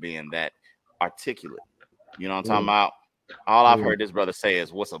close to being that articulate. You know what I'm talking about? All I've heard this brother say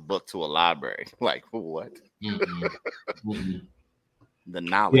is, "What's a book to a library?" Like, what? The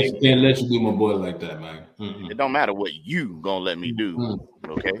knowledge. Can't let you do my boy like that, man. It don't matter what you gonna let me do.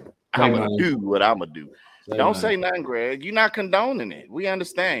 Okay, I'm gonna do what I'm gonna do. Don't say nothing, Greg. You're not condoning it. We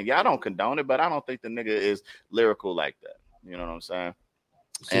understand. Y'all don't condone it, but I don't think the nigga is lyrical like that. You know what I'm saying?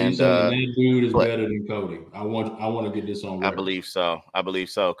 So and that dude is better than Cody. I want to get this on record. I believe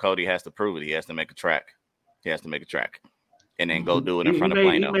so. Cody has to prove it. He has to make a track. And then go do it in front of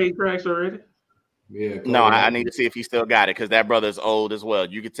Plano. He made tracks already. Yeah. No, I need to see if he still got it, because that brother's old as well.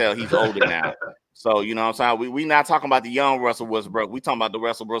 You can tell he's older now. So, you know what I'm saying? We not talking about the young Russell Westbrook. We talking about the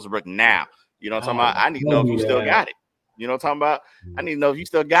Russell Westbrook now. You know what I'm talking about? I need to know if you still got it. You know what I'm talking about? I need to know if you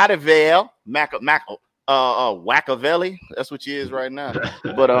still got it, Vale. Wackavelli. That's what you is right now.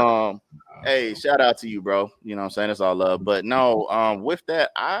 But hey, shout out to you, bro. You know what I'm saying? It's all love. But no, with that,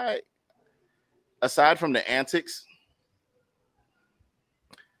 aside from the antics,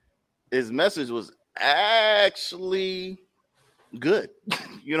 his message was actually good.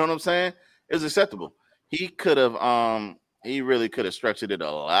 You know what I'm saying? It was acceptable. He could have he really could have structured it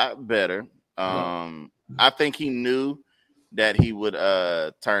a lot better. I think he knew that he would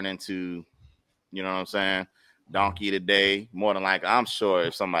turn into, you know what I'm saying, Donkey of the Day. More than like, I'm sure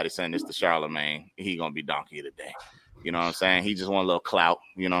if somebody sent this to Charlemagne, he gonna be Donkey of the Day. You know what I'm saying? He just want a little clout.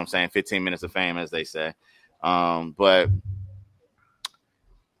 You know what I'm saying? 15 minutes of fame, as they say. But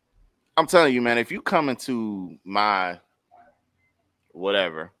I'm telling you, man, if you come into my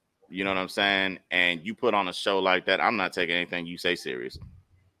whatever, you know what I'm saying, and you put on a show like that, I'm not taking anything you say serious.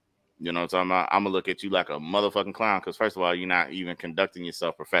 You know what I'm talking about? I'm going to look at you like a motherfucking clown, because first of all, you're not even conducting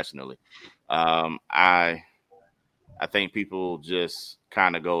yourself professionally. I think people just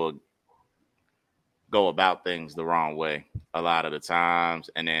kind of go about things the wrong way a lot of the times,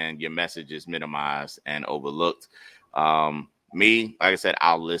 and then your message is minimized and overlooked. Me, like I said,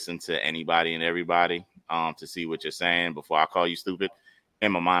 I'll listen to anybody and everybody to see what you're saying before I call you stupid.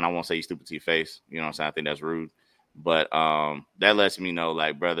 In my mind, I won't say you stupid to your face. You know what I'm saying? I think that's rude. But that lets me know,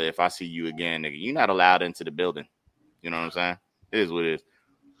 like, brother, if I see you again, nigga, you're not allowed into the building. You know what I'm saying? It is what it is.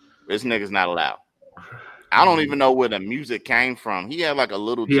 This nigga's not allowed. I don't even know where the music came from. He had like a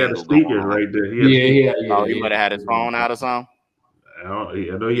little. He had a speaker right there. He might have had his phone out or something. I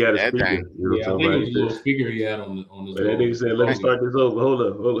know he had a speaker. I think it was a little speaker he had on his. But that nigga said, "Let me start this over."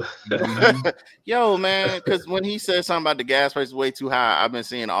 Hold up. Yo, man, because when he said something about the gas price is way too high, I've been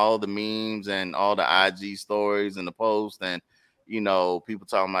seeing all the memes and all the IG stories and the posts, and you know, people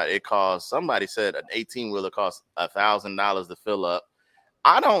talking about it costs. Somebody said an 18-wheeler costs $1,000 to fill up.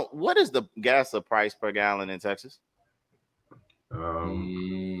 What is the gas price per gallon in Texas?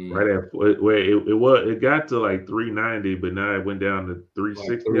 Right at where it got to like $3.90, but now it went down to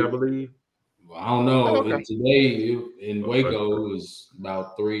 $3.60, I believe. I don't know. Oh, okay. Today in Waco it was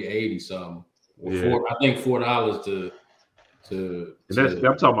about $3.80 something. Yeah. I think $4 to.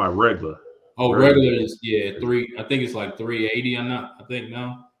 I'm talking about regular. Oh, regular is $3. I think it's like $3.80. I think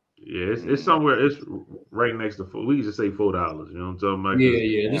now. Yeah, it's somewhere. It's right next to $4. We used to say $4. You know what I'm talking about?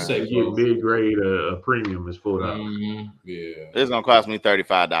 Yeah. Just say mid grade, a premium is $4. Yeah, it's gonna cost me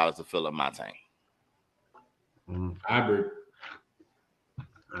 $35 to fill up my tank. Hybrid.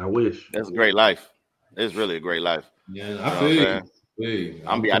 I wish. That's a great life. It's really a great life. Yeah, I feel. I'm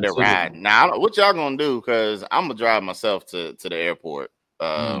gonna be out there riding. Now, what y'all gonna do? Because I'm gonna drive myself to the airport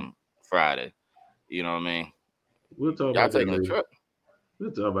Friday. You know what I mean? We'll talk y'all about taking that a trip.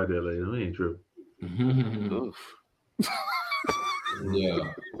 We'll talk about that later. We ain't tripping.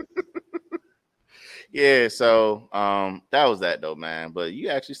 Yeah. So that was that though, man. But you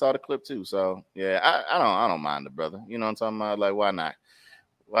actually saw the clip too. So yeah, I don't mind the brother. You know what I'm talking about? Like, why not?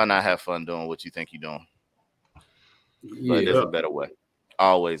 Why not have fun doing what you think you're doing? But there's a better way.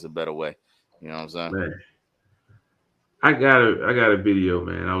 Always a better way. You know what I'm saying? Man. I got a video,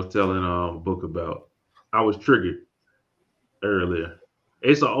 man. I was telling Book about. I was triggered earlier.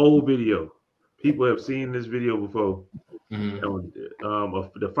 It's an old video. People have seen this video before.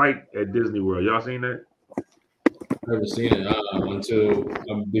 The fight at Disney World. Y'all seen that? Never seen it until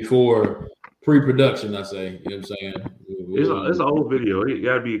before pre-production. I say, you know what I'm saying? It's an old video. It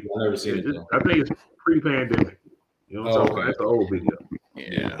gotta be. I never seen it. I think it's pre-pandemic. You know what I'm talking about? It's an old video.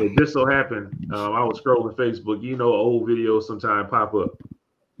 Yeah. It just so happened, I was scrolling Facebook. You know, old videos sometimes pop up.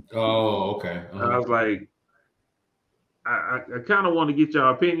 Oh, okay. I was like, I kind of want to get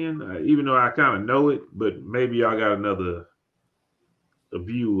y'all opinion, even though I kind of know it, but maybe y'all got a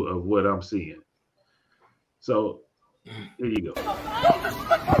view of what I'm seeing. So here you go.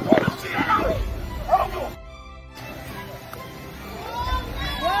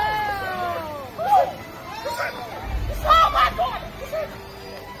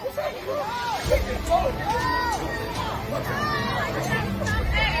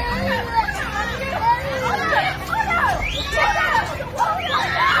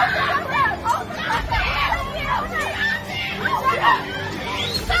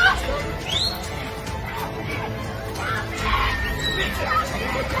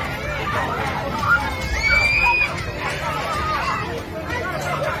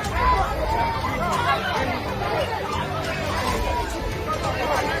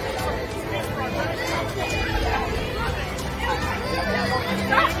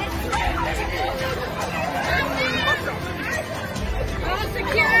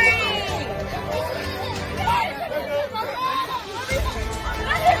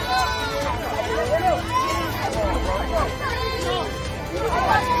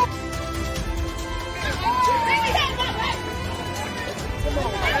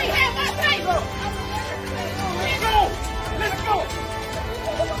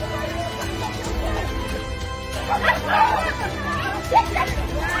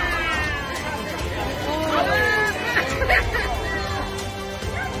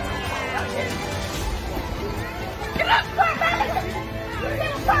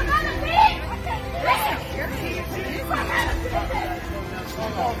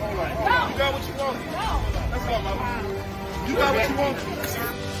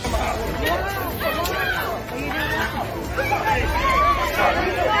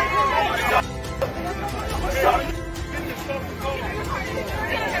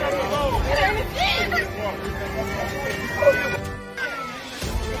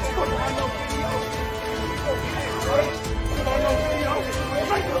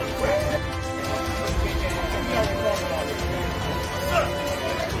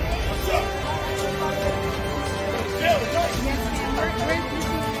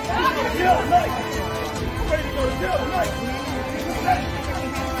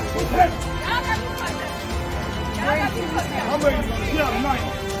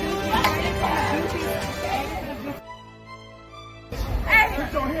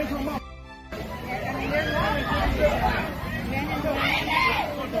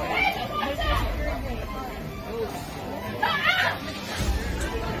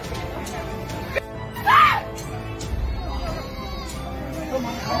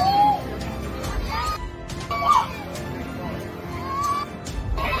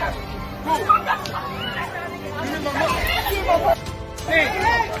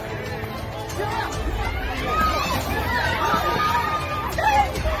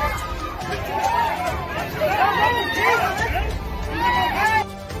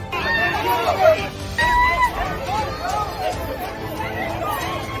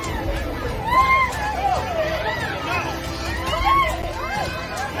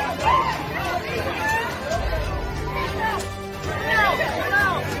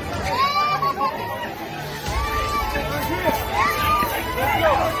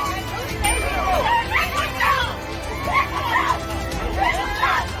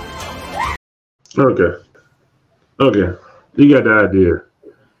 Okay, you got the idea.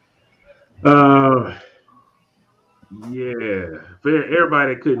 Yeah, for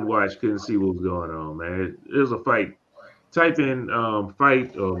everybody that couldn't watch, couldn't see what was going on, man. It was a fight. Type in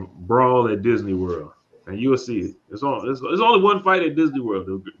fight brawl at Disney World, and you'll see it. There's only one fight at Disney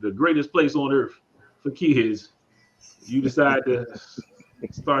World, the greatest place on earth for kids. You decide to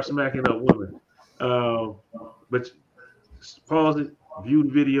start smacking up women, but pause it, view the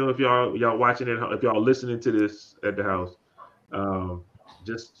video if y'all watching it, if y'all listening to this at the house,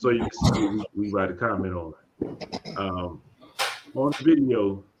 just so you can see what we about to comment on. On the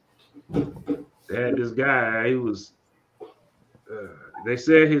video, they had this guy. He was. They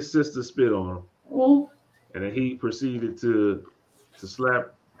said his sister spit on him, and then he proceeded to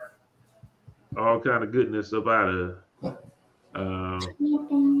slap all kind of goodness up out of her.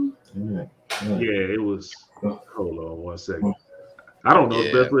 Yeah, it was. Hold on one second. I don't know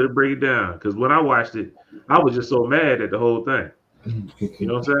the best way to break it down, because when I watched it, I was just so mad at the whole thing. You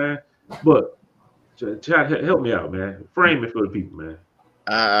know what I'm saying? But Chad, help me out, man. Frame it for the people, man.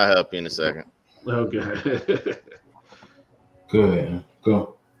 I'll help you in a second. Okay. Go ahead.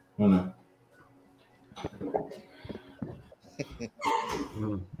 Go. Oh, no.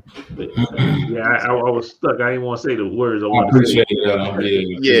 But, yeah, I was stuck. I didn't want to say the words I I wanted to say.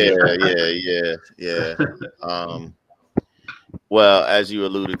 appreciate it. Yeah. Well, as you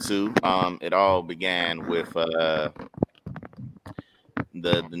alluded to, it all began with the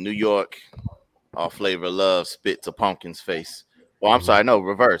New York Flavor of Love spit to Pumpkin's face. Well, I'm sorry, no,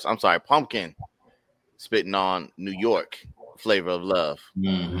 reverse. I'm sorry, Pumpkin spitting on New York Flavor of Love.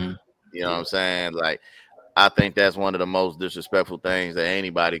 Mm-hmm. You know what I'm saying? Like, I think that's one of the most disrespectful things that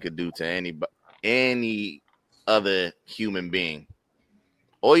anybody could do to any other human being.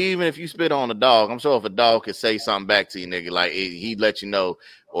 Or even if you spit on a dog, I'm sure if a dog could say something back to you, nigga, like he'd let you know,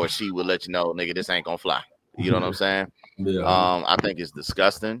 or she would let you know, nigga, this ain't gonna fly. You know what I'm saying? Yeah. I think it's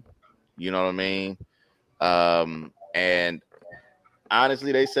disgusting. You know what I mean? And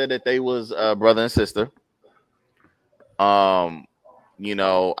honestly, they said that they was brother and sister. You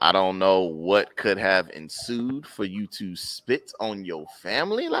know, I don't know what could have ensued for you to spit on your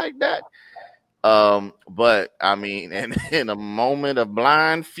family like that. But I mean, and in a moment of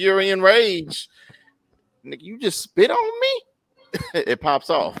blind fury and rage, nigga, you just spit on me. It pops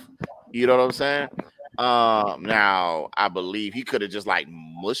off. You know what I'm saying? Now I believe he could have just like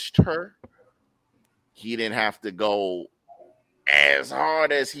mushed her. He didn't have to go as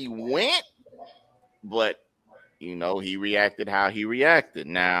hard as he went, but you know, he reacted how he reacted.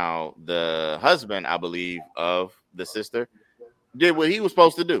 Now, the husband, I believe, of the sister did what he was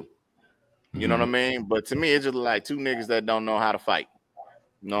supposed to do. You know what I mean? But to me, it's just like two niggas that don't know how to fight.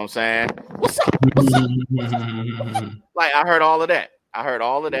 You know what I'm saying? What's up? What's up? What's up? Like, I heard all of that. I heard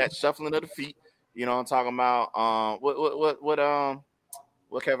all of that shuffling of the feet. You know what I'm talking about?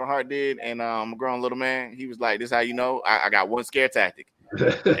 What Kevin Hart did and Grown Little Man. He was like, this is how you know I got one scare tactic.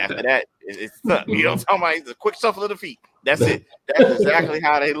 After that, it's up. You know what I'm talking about? It's a quick shuffle of the feet. That's it. That's exactly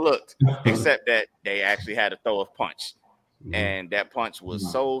how they looked, except that they actually had to throw a punch. And that punch was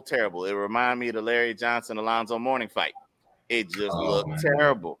so terrible. It reminded me of the Larry Johnson Alonzo Mourning fight. It just looked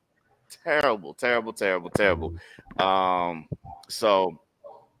terrible. Terrible. So,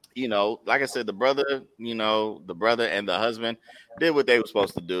 you know, like I said, the brother and the husband did what they were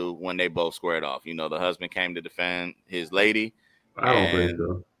supposed to do when they both squared off. You know, the husband came to defend his lady. I don't think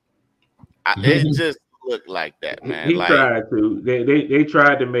so. It just looked like that, man. He like, tried to. They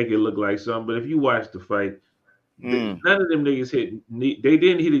tried to make it look like something, but if you watch the fight, none of them niggas hit. They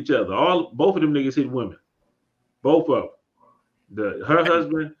didn't hit each other. Both of them niggas hit women. Both of them. Her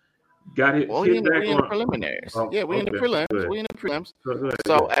husband got hit. Well, we in the preliminaries. Yeah, we in the prelims. We in the prelims.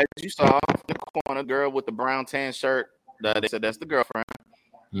 So as you saw in the corner, girl with the brown tan shirt. They said that's the girlfriend.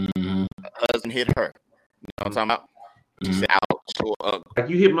 Her husband hit her. You know what I'm talking about? She said, "Ouch!" Like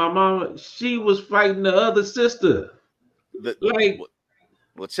you hit my mama. She was fighting the other sister.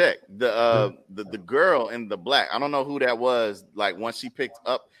 Well, check the girl in the black. I don't know who that was. Like once she picked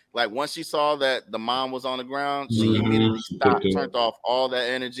up, like once she saw that the mom was on the ground, she immediately stopped, turned off all that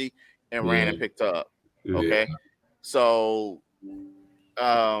energy, and ran and picked her up. Okay, so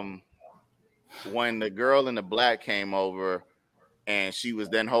when the girl in the black came over, and she was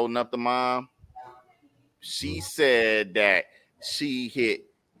then holding up the mom, she said that she hit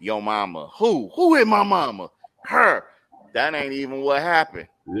your mama. Who hit my mama? Her. That ain't even what happened.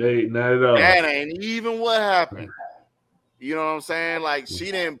 Yeah, not at all. That ain't even what happened. You know what I'm saying? Like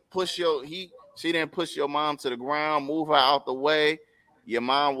she didn't push your mom to the ground, move her out the way. Your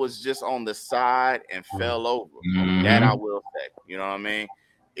mom was just on the side and fell over. That I will say. You know what I mean?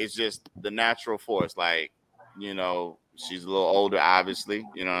 It's just the natural force. Like, you know, she's a little older, obviously.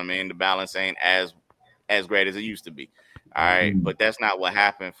 You know what I mean? The balance ain't as great as it used to be. All right. But that's not what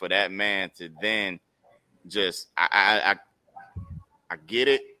happened for that man to then just I get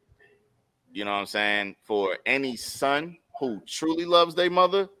it. You know what I'm saying? For any son who truly loves their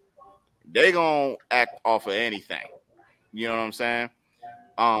mother, they gonna act off of anything. You know what I'm saying?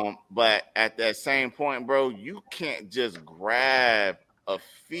 But at that same point, bro, you can't just grab a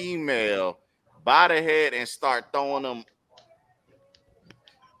female by the head and start throwing them.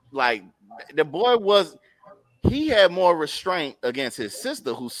 Like the boy he had more restraint against his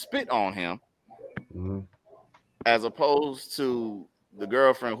sister who spit on him, as opposed to the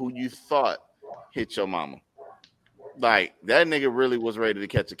girlfriend who you thought hit your mama. Like that nigga really was ready to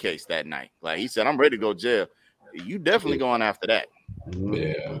catch a case that night. Like he said, I'm ready to go to jail. You definitely going after that.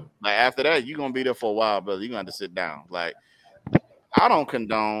 Yeah. Like after that, you're gonna be there for a while, brother. You're gonna have to sit down. Like I don't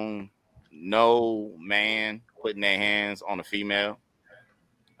condone no man putting their hands on a female.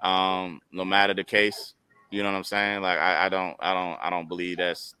 No matter the case. You know what I'm saying? Like I don't believe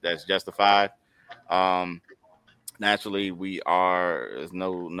that's justified. Naturally, we are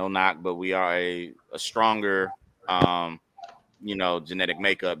no knock, but we are a stronger genetic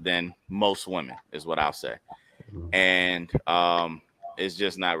makeup than most women, is what I'll say. And it's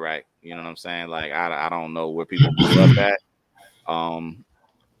just not right. You know what I'm saying? Like, I don't know where people grew up at.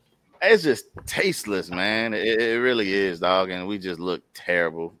 It's just tasteless, man. It really is, dog. And we just look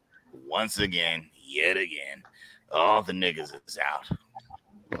terrible once again, yet again. All the niggas is out.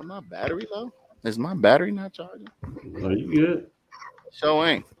 Is my battery low? Is my battery not charging? Are you good? So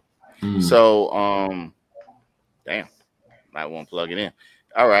ain't. So, damn. Might want to plug it in.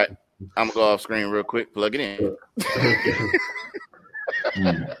 All right. I'm gonna go off screen real quick. Plug it in.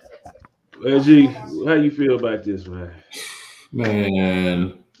 LG, how you feel about this, man?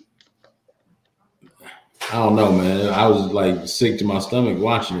 Man, I don't know, man. I was like sick to my stomach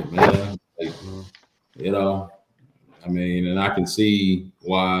watching it, man. Like, I mean, and I can see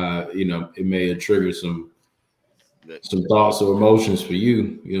why, it may have triggered some thoughts or emotions for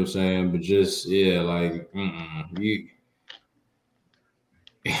you. You know what I'm saying? But just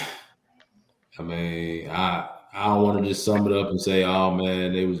I mean, I don't want to just sum it up and say, oh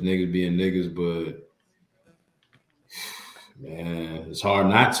man, they was niggas being niggas, but man, it's hard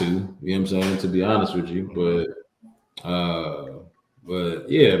not to. You know what I'm saying? To be honest with you, but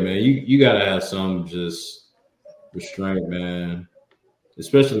yeah, man, you gotta have some just restraint, man.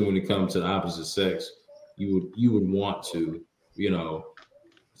 Especially when it comes to the opposite sex, you would want to,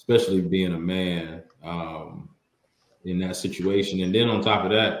 especially being a man, in that situation, and then on top of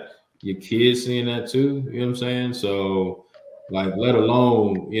that, your kids seeing that too. You know what I'm saying? So, like, let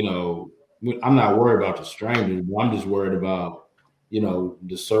alone, I'm not worried about the strangers, but I'm just worried about,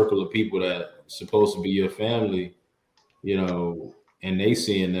 the circle of people that supposed to be your family, and they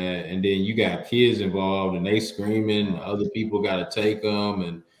seeing that, and then you got kids involved and they screaming, other people got to take them,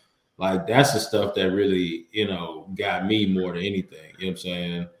 and like that's the stuff that really, got me more than anything. You know what I'm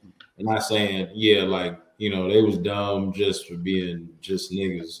saying? I'm not saying, they was dumb just for being just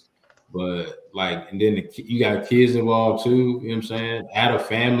niggas, but like, and then you got kids involved too. You know what I'm saying? At a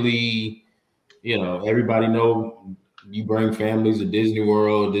family, everybody know you bring families to Disney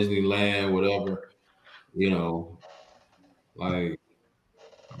World, Disneyland, whatever. Like,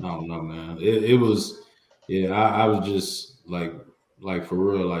 I don't know, man. It was, I was just like for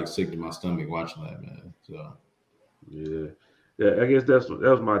real, like sick to my stomach watching that, man. So yeah, I guess that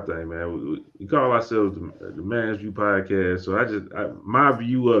was my thing, man. We call ourselves the Man's View Podcast, so my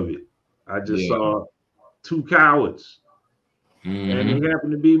view of it, I just saw two cowards, and they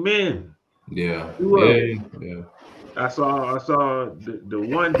happen to be men. Yeah. I saw the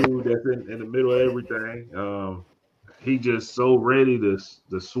one dude that's in the middle of everything. He just so ready to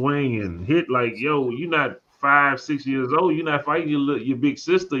swing and hit. Like, yo, you're not 5-6 years old. You're not fighting your big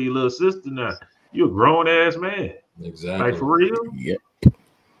sister, your little sister now. You're a grown ass man. Exactly. Like, for real. Yep.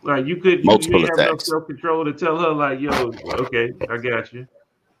 Like, you have no self control to tell her, like, yo, okay, I got you.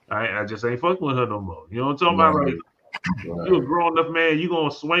 I just ain't fucking with her no more. You know what I'm talking about? Like, you're a grown enough man. You gonna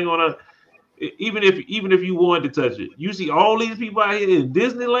swing on her. Even if you wanted to touch it, you see all these people out here in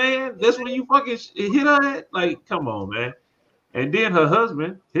Disneyland. That's where you fucking hit her at. Like, come on, man. And then her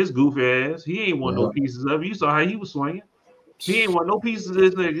husband, his goofy ass, he ain't want no pieces of it. You saw how he was swinging. He ain't want no pieces of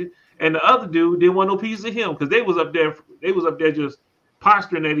this nigga. And the other dude didn't want no pieces of him because they was up there just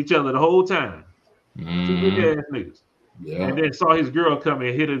posturing at each other the whole time. Two big ass niggas. Yeah. And then saw his girl come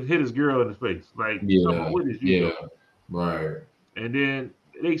and hit his girl in the face. Like, come on, what is you doing? Right. And then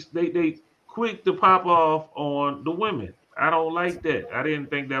they quick to pop off on the women. I don't like that. I don't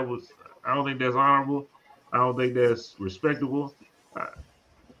think that's honorable. I don't think that's respectable.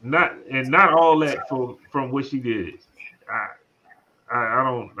 Not all that from what she did. I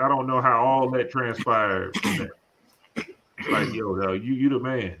don't know how all that transpired from that. Like, yo, you the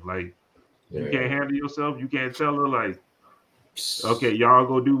man. Like, you can't handle yourself. You can't tell her, like, okay, y'all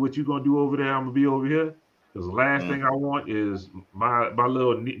go do what you gonna do over there. I'm gonna be over here. Because the last thing I want is my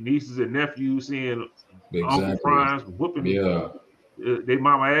little nieces and nephews seeing Uncle Franz whooping they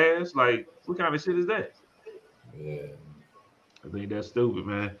mama ass. Like, what kind of shit is that? Yeah, I think that's stupid,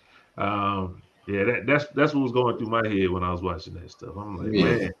 man. That's what was going through my head when I was watching that stuff. I'm like,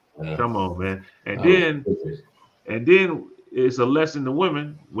 man, come on, man. And then it's a lesson to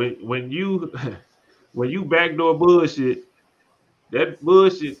women when you backdoor bullshit. That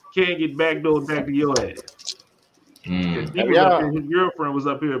bullshit can't get backdoored back to your ass. His girlfriend was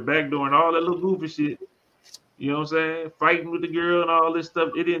up here backdooring all that little goofy shit. You know what I'm saying? Fighting with the girl and all this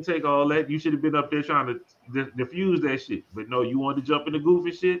stuff. It didn't take all that. You should have been up there trying to diffuse that shit. But no, you wanted to jump in the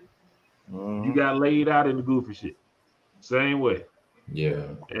goofy shit. You got laid out in the goofy shit. Same way. Yeah.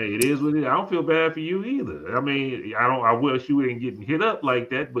 Hey, it is what it is. I don't feel bad for you either. I mean, I wish you ain't getting hit up like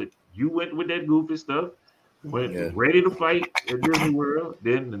that, but you went with that goofy stuff. went ready to fight at Disney World.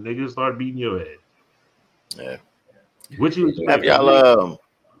 Then the niggas started beating your ass. Yeah. What you expect? Have y'all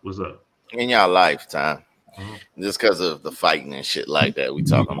what's up in y'all lifetime? Just because of the fighting and shit like that, we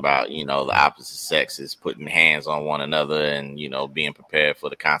talking about, the opposite sexes putting hands on one another and, being prepared for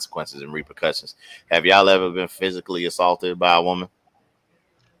the consequences and repercussions. Have y'all ever been physically assaulted by a woman?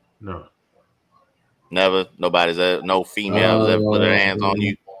 No. Never? Nobody's ever, no females ever put their hands on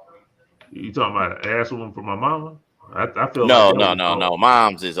you? You talking about an ass woman for my mama? I feel no, like no.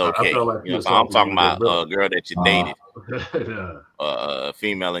 Mom's is okay. I feel like I'm talking about a girl that you dated. A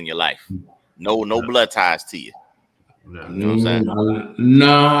female in your life. No blood ties to you. No. You know what I'm saying?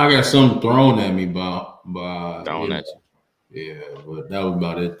 No, I got something thrown at me by thrown at you. Yeah, but that was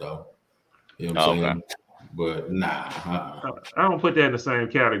about it though. You know what I'm saying? But nah. I don't put that in the same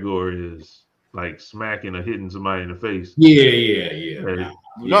category as like smacking or hitting somebody in the face. Yeah. Like,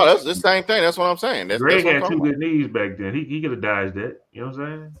 no, that's the same thing. That's what I'm saying. Greg had two good knees back then. He could have dodged that. You know what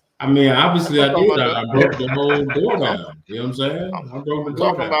I'm saying? I mean, obviously I did. I broke the whole door down. You know what I'm saying? I broke the door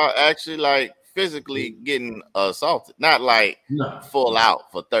talking down. About actually like physically getting assaulted, not like full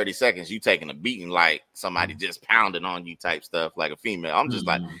out for 30 seconds. You taking a beating like somebody just pounding on you type stuff like a female. I'm just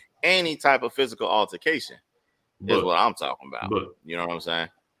like any type of physical altercation is what I'm talking about. But you know what I'm saying?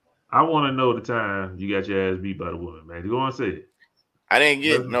 I want to know the time you got your ass beat by the woman, man. Go on and say it. I didn't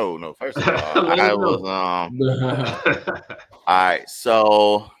get no. First of all, I was all right.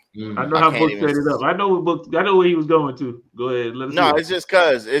 So I know how Book set it up. I know where he was going to. Go ahead. Let us know. It's just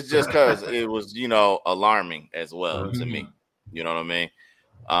cause it was alarming as well to me. You know what I mean?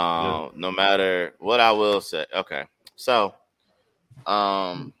 No matter what I will say. Okay, so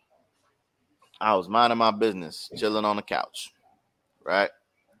I was minding my business, chilling on the couch, right?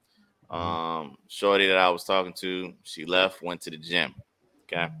 Shorty that I was talking to, she left, went to the gym.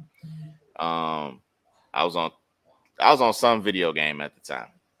 Okay. I was on some video game at the time.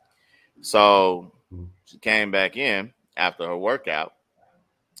 So she came back in after her workout,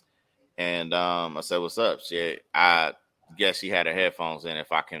 and I said, "What's up?" I guess she had her headphones in,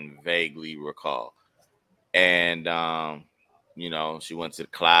 if I can vaguely recall. And she went to the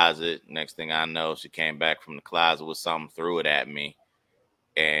closet. Next thing I know, she came back from the closet with something, threw it at me,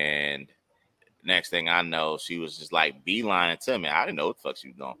 and next thing I know, she was just like beelining to me. I didn't know what the fuck she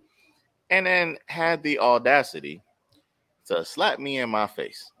was doing, and then had the audacity to slap me in my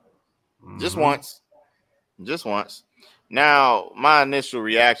face. Just once. Now, my initial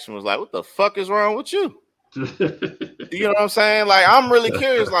reaction was like, what the fuck is wrong with you? You know what I'm saying? Like, I'm really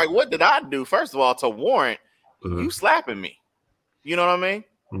curious. Like, what did I do, first of all, to warrant you slapping me? You know what I mean?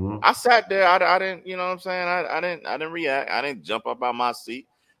 I sat there. I didn't, you know what I'm saying? I didn't react. I didn't jump up out my seat.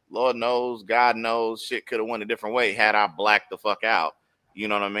 Lord knows, God knows, shit could have went a different way had I blacked the fuck out. You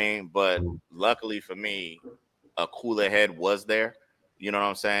know what I mean? But luckily for me, a cooler head was there. You know what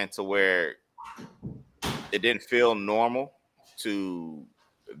I'm saying? To where it didn't feel normal to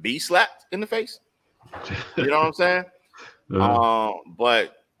be slapped in the face. You know what I'm saying?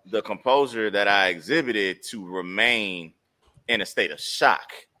 But the composure that I exhibited to remain in a state of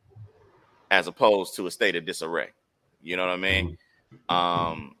shock as opposed to a state of disarray. You know what I mean?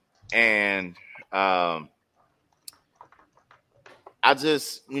 I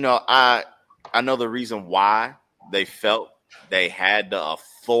just, I know the reason why they felt they had the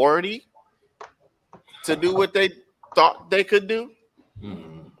authority to do what they thought they could do.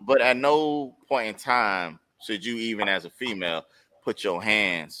 But at no point in time should you, even as a female, put your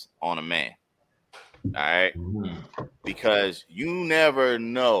hands on a man. All right? Because you never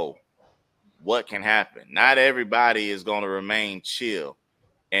know what can happen. Not everybody is going to remain chill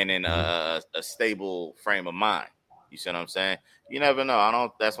and in a stable frame of mind. You see what I'm saying? You never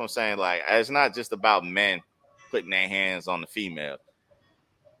know. That's what I'm saying. Like, it's not just about men putting their hands on the female.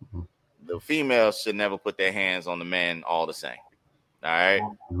 The females should never put their hands on the men all the same. All right?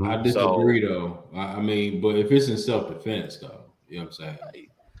 I disagree, though. I mean, but if it's in self-defense, though, you know what I'm saying?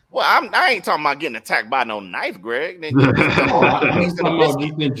 Well, I ain't talking about getting attacked by no knife, Greg. I'm talking about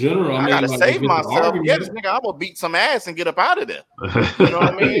just in general. I gotta save myself. Yes, nigga, I'm gonna beat some ass and get up out of there. You know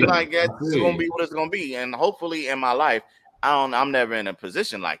what I mean? Like, it's gonna be what it's gonna be. And hopefully in my life, I'm never in a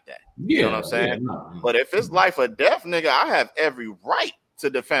position like that. You know what I'm saying? But if it's life or death, nigga, I have every right to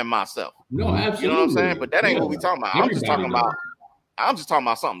defend myself. No, absolutely. You know what I'm saying? But that ain't what we talking about. I'm just talking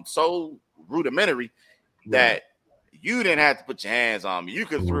about something so rudimentary that you didn't have to put your hands on me. You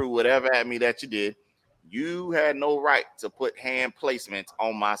could throw whatever at me that you did. You had no right to put hand placements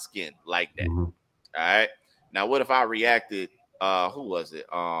on my skin like that. All right. Now, what if I reacted? Who was it?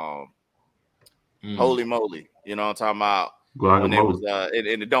 Holy moly. You know what I'm talking about? When it was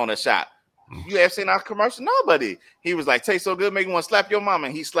in the donut shop. You ever seen our commercial? Nobody. He was like, "Tastes so good, make you want to slap your mama."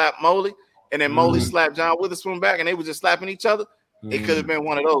 And he slapped Molly, and then Molly slapped John Witherspoon back, and they were just slapping each other. It could have been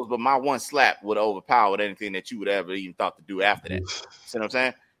one of those, but my one slap would have overpowered anything that you would ever even thought to do after that. See what I'm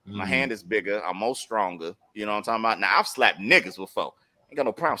saying? My hand is bigger. I'm more stronger. You know what I'm talking about? Now, I've slapped niggas before. Ain't got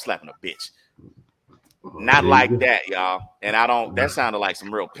no problem slapping a bitch. Not like that, y'all. And I don't, that sounded like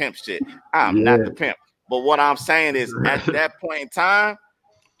some real pimp shit. I'm not the pimp. But what I'm saying is, at that point in time,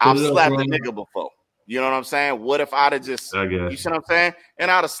 I've slapped a nigga before. You know what I'm saying? What if I'd have just, you see what I'm saying? And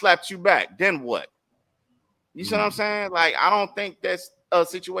I'd have slapped you back. Then what? You see what I'm saying? Like, I don't think that's a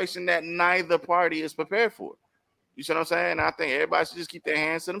situation that neither party is prepared for. You see what I'm saying? I think everybody should just keep their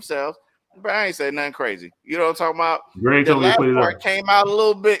hands to themselves. But I ain't saying nothing crazy. You know what I'm talking about? Greg The told me to last put it part up. came out a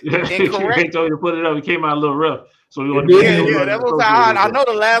little bit incorrect. Greg told you to put it up. It came out a little rough. So we want to that was odd. I know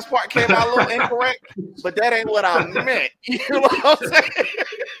the last part came out a little incorrect, but that ain't what I meant. You know what I'm saying?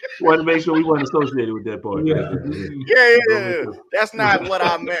 Want to make sure we weren't associated with that part. Yeah. That's not what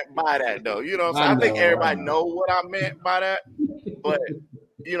I meant by that, though. You know what I'm saying? I think everybody know what I meant by that, but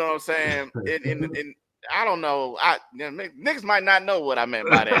you know what I'm saying? In I don't know. Niggas might not know what I meant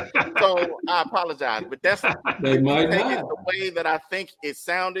by that, so I apologize. But that's they might take not. it the way that I think it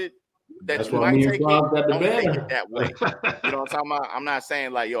sounded. That's you might take it. Don't take it that way. You know what I'm talking about? I'm not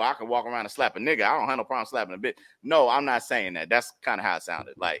saying like, yo, I can walk around and slap a nigga. I don't have no problem slapping a bitch. No, I'm not saying that. That's kind of how it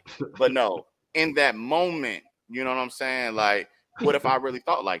sounded. Like, but no, in that moment, you know what I'm saying? Like, what if I really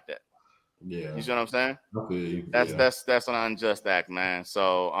thought like that? Yeah. You see what I'm saying? Okay. That's an unjust act, man.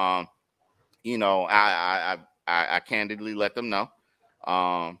 So you know, I candidly let them know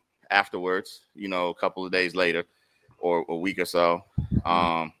afterwards, you know, a couple of days later or a week or so.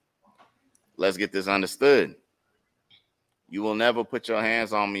 Let's get this understood. You will never put your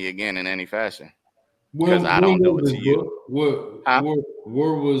hands on me again in any fashion because I don't do it to you.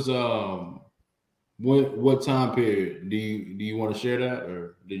 Where was what time period? Do you want to share that,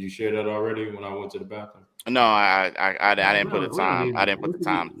 or did you share that already when I went to the bathroom? No, I didn't put the time. I didn't put the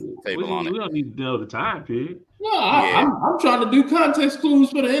time table on it. We don't need to know the time period. No, I'm trying to do context clues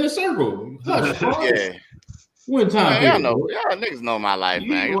for the inner circle. Yeah. When time? Y'all know, y'all niggas know my life,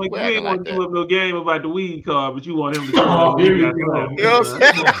 man. You ain't want to do up no game about the weed card, but you want him to. Here you go. You know what I'm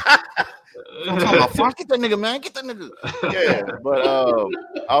saying? I'm talking about, get that nigga, man. Get that nigga. Yeah, but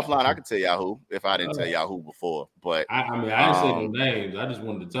offline, I could tell y'all who if I didn't tell y'all who before. But I didn't say no names. I just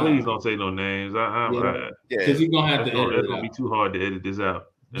wanted to tell. Please don't say no names. Because he's gonna have to edit. It's gonna be too hard to edit this out.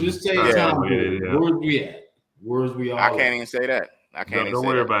 Just say time. Where's we at? Where's we all? I can't even say that. I can't even don't say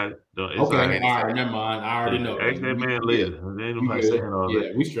worry that. about it. Okay, all right, never mind. I already know. Ask that man later.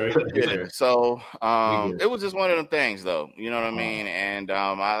 We straight. Yeah. So it was just one of them things, though. You know what I mean? And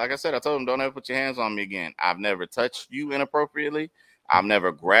like I said, I told him, don't ever put your hands on me again. I've never touched you inappropriately. I've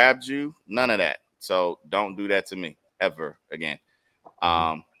never grabbed you. None of that. So don't do that to me ever again.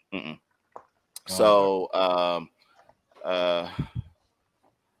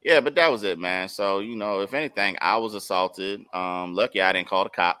 Yeah, but that was it, man. So, you know, if anything, I was assaulted. Lucky I didn't call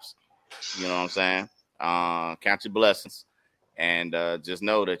the cops. You know what I'm saying? Count your blessings. And just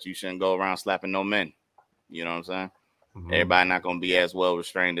know that you shouldn't go around slapping no men. You know what I'm saying? Mm-hmm. Everybody not going to be as well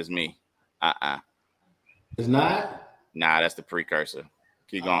restrained as me. It's not? Nah, that's the precursor.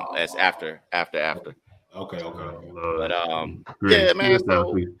 Keep going. That's after. Okay. But, yeah, man.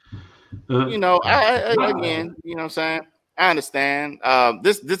 So, you know, I again, you know what I'm saying? I understand.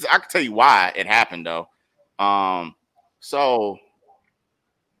 This I can tell you why it happened though. So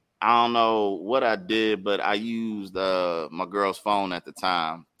I don't know what I did, but I used my girl's phone at the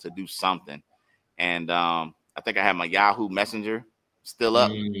time to do something, and I think I had my Yahoo Messenger still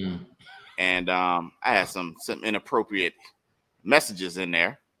up, and I had some inappropriate messages in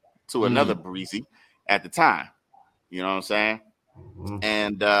there to another breezy at the time. You know what I'm saying?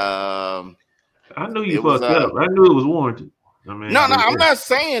 And I knew you fucked up. I knew it was warranted. I mean, no, I'm not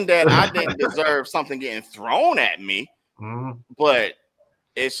saying that I didn't deserve something getting thrown at me, but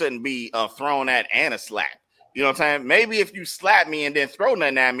it shouldn't be thrown at and a slap. You know what I'm saying? Maybe if you slap me and then throw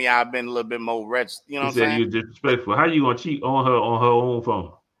nothing at me, I've been a little bit more wretched. You know what I'm saying? You're disrespectful. How you gonna cheat on her own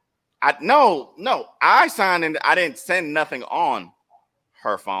phone? No. I signed in. I didn't send nothing on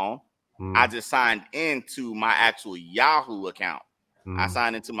her phone. I just signed into my actual Yahoo account. I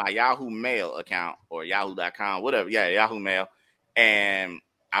signed into my Yahoo Mail account or Yahoo.com, whatever. Yeah, Yahoo Mail. And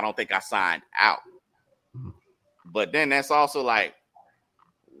I don't think I signed out. But then that's also like,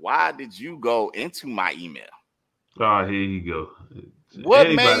 why did you go into my email? Oh, here you go. What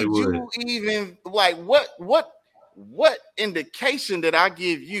Anybody made you even like what indication did I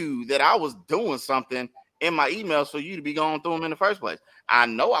give you that I was doing something in my emails for you to be going through them in the first place? I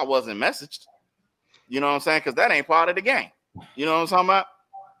know I wasn't messaged. You know what I'm saying? Because that ain't part of the game. You know what I'm talking about?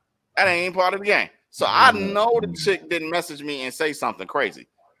 That ain't part of the game. So I know the chick didn't message me and say something crazy.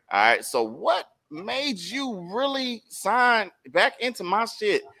 All right. So what made you really sign back into my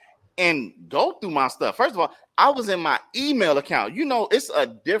shit and go through my stuff? First of all, I was in my email account. You know, it's a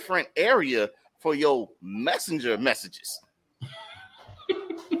different area for your messenger messages.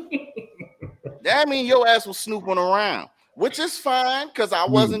 That means your ass was snooping around, which is fine because I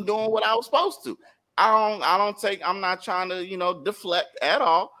wasn't doing what I was supposed to. I'm not trying to, you know, deflect at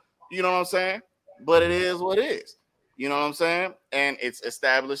all. You know what I'm saying? But it is what it is. You know what I'm saying? And it's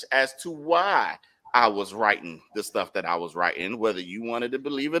established as to why I was writing the stuff that I was writing, whether you wanted to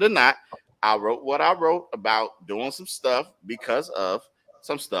believe it or not. I wrote what I wrote about doing some stuff because of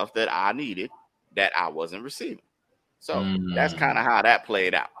some stuff that I needed that I wasn't receiving. So that's kind of how that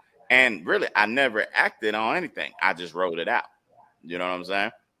played out. And really, I never acted on anything. I just wrote it out. You know what I'm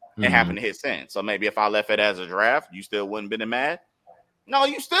saying? It happened to hit send. So maybe if I left it as a draft, you still wouldn't have been mad? No,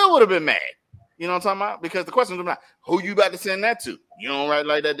 you still would have been mad. You know what I'm talking about? Because the question is not, who you about to send that to? You don't write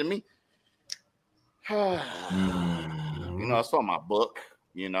like that to me. You know, it's for my book.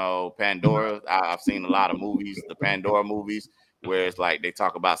 You know, Pandora. I've seen a lot of movies, the Pandora movies, where it's like they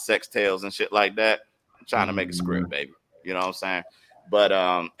talk about sex tales and shit like that. I'm trying to make a script, baby. You know what I'm saying? But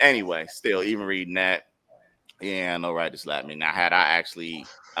anyway, still, even reading that, yeah, no right to slap me. Now, had I actually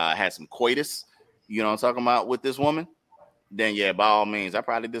had some coitus, you know what I'm talking about, with this woman, then yeah, by all means, I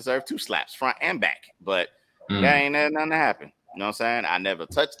probably deserve 2 slaps, front and back. But that ain't nothing to happen. You know what I'm saying? I never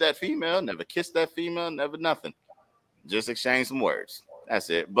touched that female, never kissed that female, never nothing. Just exchange some words. That's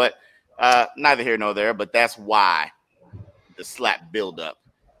it. But neither here nor there. But that's why the slap buildup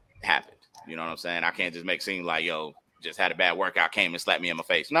happened. You know what I'm saying? I can't just make it seem like, yo, just had a bad workout, came and slapped me in my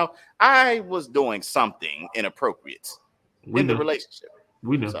face. No, I was doing something inappropriate in the relationship.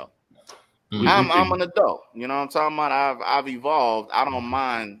 We know. So I'm an adult. You know what I'm talking about? I've evolved. I don't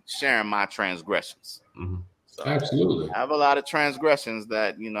mind sharing my transgressions. So absolutely. I have a lot of transgressions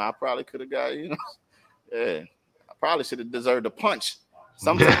that, you know, I probably could have got, you know. Yeah. I probably should have deserved a punch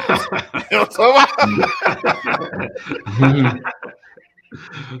sometimes. You know what I'm talking about?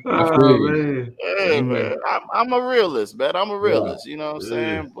 Oh, man. Yeah, man. I'm a realist, man. I'm a realist, you know what I'm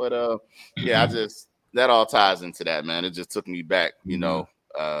saying? But yeah, that all ties into that, man. It just took me back, you know,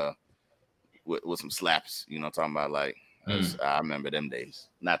 with some slaps, you know, talking about like I remember them days.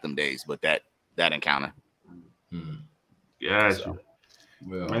 Not them days, but that encounter. Yeah, so,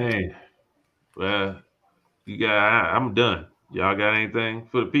 man. Well, I'm done. Y'all got anything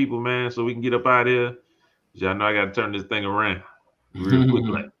for the people, man, so we can get up out of here? Y'all know I got to turn this thing around real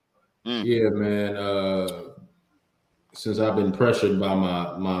quickly. Yeah, man. Since I've been pressured by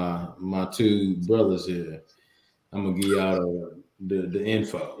my 2 brothers here, I'm gonna give y'all the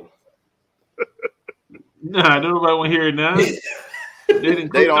info. Nah, nobody want to hear it now.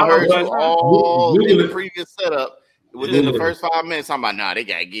 They don't heard you all in the previous setup. Within the first 5 minutes, I'm like, nah, they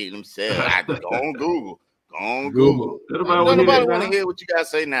gotta get themselves. I go on Google. Go on Google. Nobody want to hear what you guys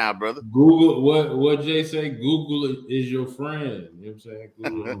say now, brother. Google what Jay say. Google is your friend. You know what I'm saying?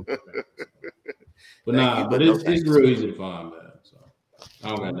 Google. But it's real easy to find, man. So I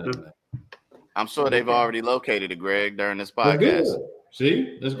don't got nothing. I'm sure they've already located it, Greg, during this podcast.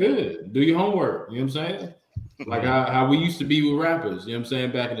 See, that's good. Do your homework. You know what I'm saying? Like how we used to be with rappers. You know what I'm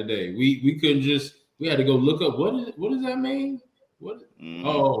saying? Back in the day, we couldn't just. We had to go look up what does that mean? What?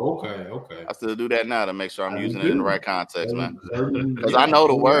 Oh, okay. I still do that now to make sure I'm using it in the right context, man. Because I know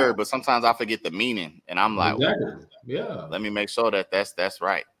the word, but sometimes I forget the meaning, and I'm like, yeah. Let me make sure that's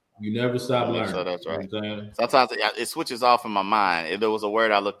right. You never stop learning. So that's right. You know sometimes it switches off in my mind. If there was a word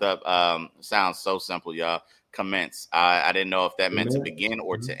I looked up, sounds so simple, y'all. Commence. I didn't know if that meant to begin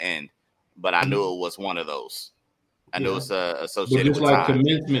or to end, but I knew it was one of those. I knew it's associated with like time.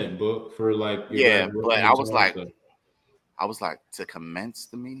 Commencement book for like but I was like to commence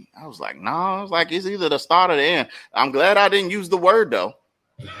the meeting. I was like, no, I was like, it's either the start or the end. I'm glad I didn't use the word though.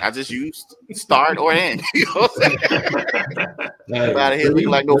 I just used start or end. You know what I'm saying? Out of here looking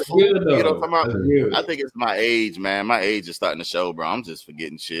like no fool. You know what I'm talking about? I think it's my age, man. My age is starting to show, bro. I'm just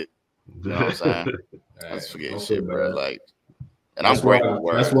forgetting shit. You know what I'm saying? I'm just forgetting shit, bro. Like, and I'm great with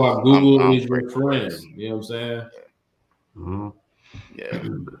words. That's why Google is your friend. You know what I'm saying? Yeah,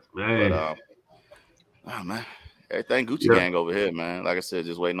 man. But, oh man, everything Gucci gang over here, man. Like I said,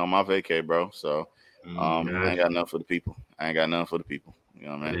 just waiting on my vacay, bro. So I ain't got nothing for the people. You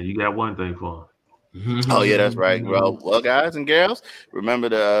know what I mean? Yeah, you got one thing for them. Oh yeah, that's right, bro. Well, guys and girls, remember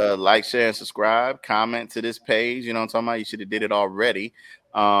to like, share, and subscribe. Comment to this page. You know what I'm talking about? You should have did it already.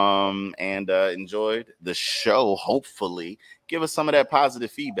 and enjoyed the show. Hopefully, give us some of that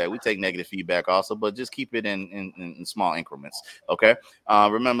positive feedback. We take negative feedback also, but just keep it in small increments. Okay.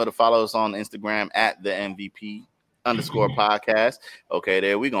 Remember to follow us on Instagram at the MVP_podcast. Okay,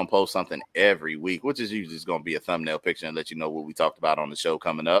 there we're gonna post something every week, which is usually just gonna be a thumbnail picture and let you know what we talked about on the show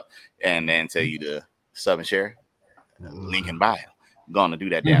coming up, and then tell you to sub and share. Link in bio. Gonna do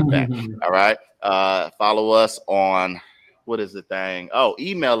that damn thing. All right. Follow us on what is the thing? Oh,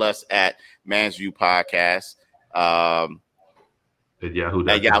 email us at mansviewpodcast at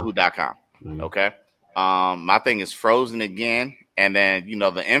yahoo.com. Okay. My thing is frozen again. And then,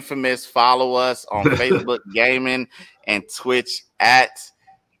 the infamous follow us on Facebook Gaming and Twitch at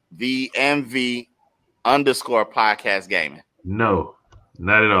the MV_podcast gaming. No,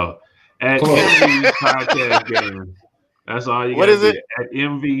 not at all. At MV Podcast Gaming. That's all you got. What is it? At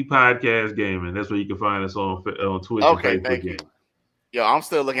MV Podcast Gaming. That's where you can find us on Twitch. Okay, and Facebook. thank you. Yo, I'm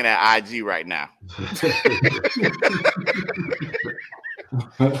still looking at IG right now.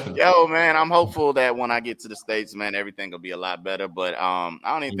 Yo, man, I'm hopeful that when I get to the States, man, everything will be a lot better. But I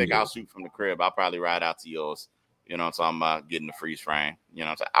don't even think I'll shoot from the crib. I'll probably ride out to yours. So I'm getting the freeze frame.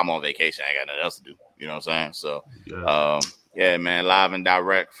 I'm on vacation. I ain't got nothing else to do. You know what I'm saying? So, yeah, man, live and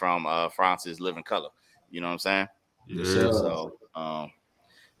direct from France's Living Color. You know what I'm saying? Yeah. So,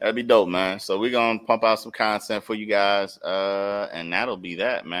 that'd be dope, man. So we're going to pump out some content for you guys, and that'll be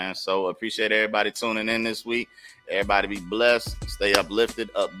that, man. So appreciate everybody tuning in this week. Everybody be blessed, stay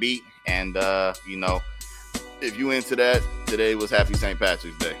uplifted, upbeat, and, if you into that, today was Happy St.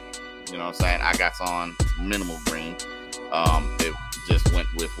 Patrick's Day. You know what I'm saying? I got on minimal green. It just went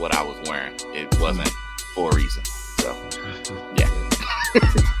with what I was wearing. It wasn't for a reason. So, yeah.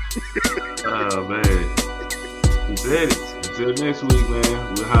 Oh, man. He said it. Until next week,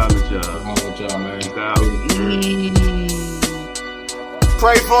 man. We'll holler at y'all. Holler at y'all, man.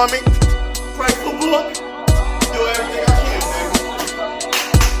 Pray for me. Pray for Book.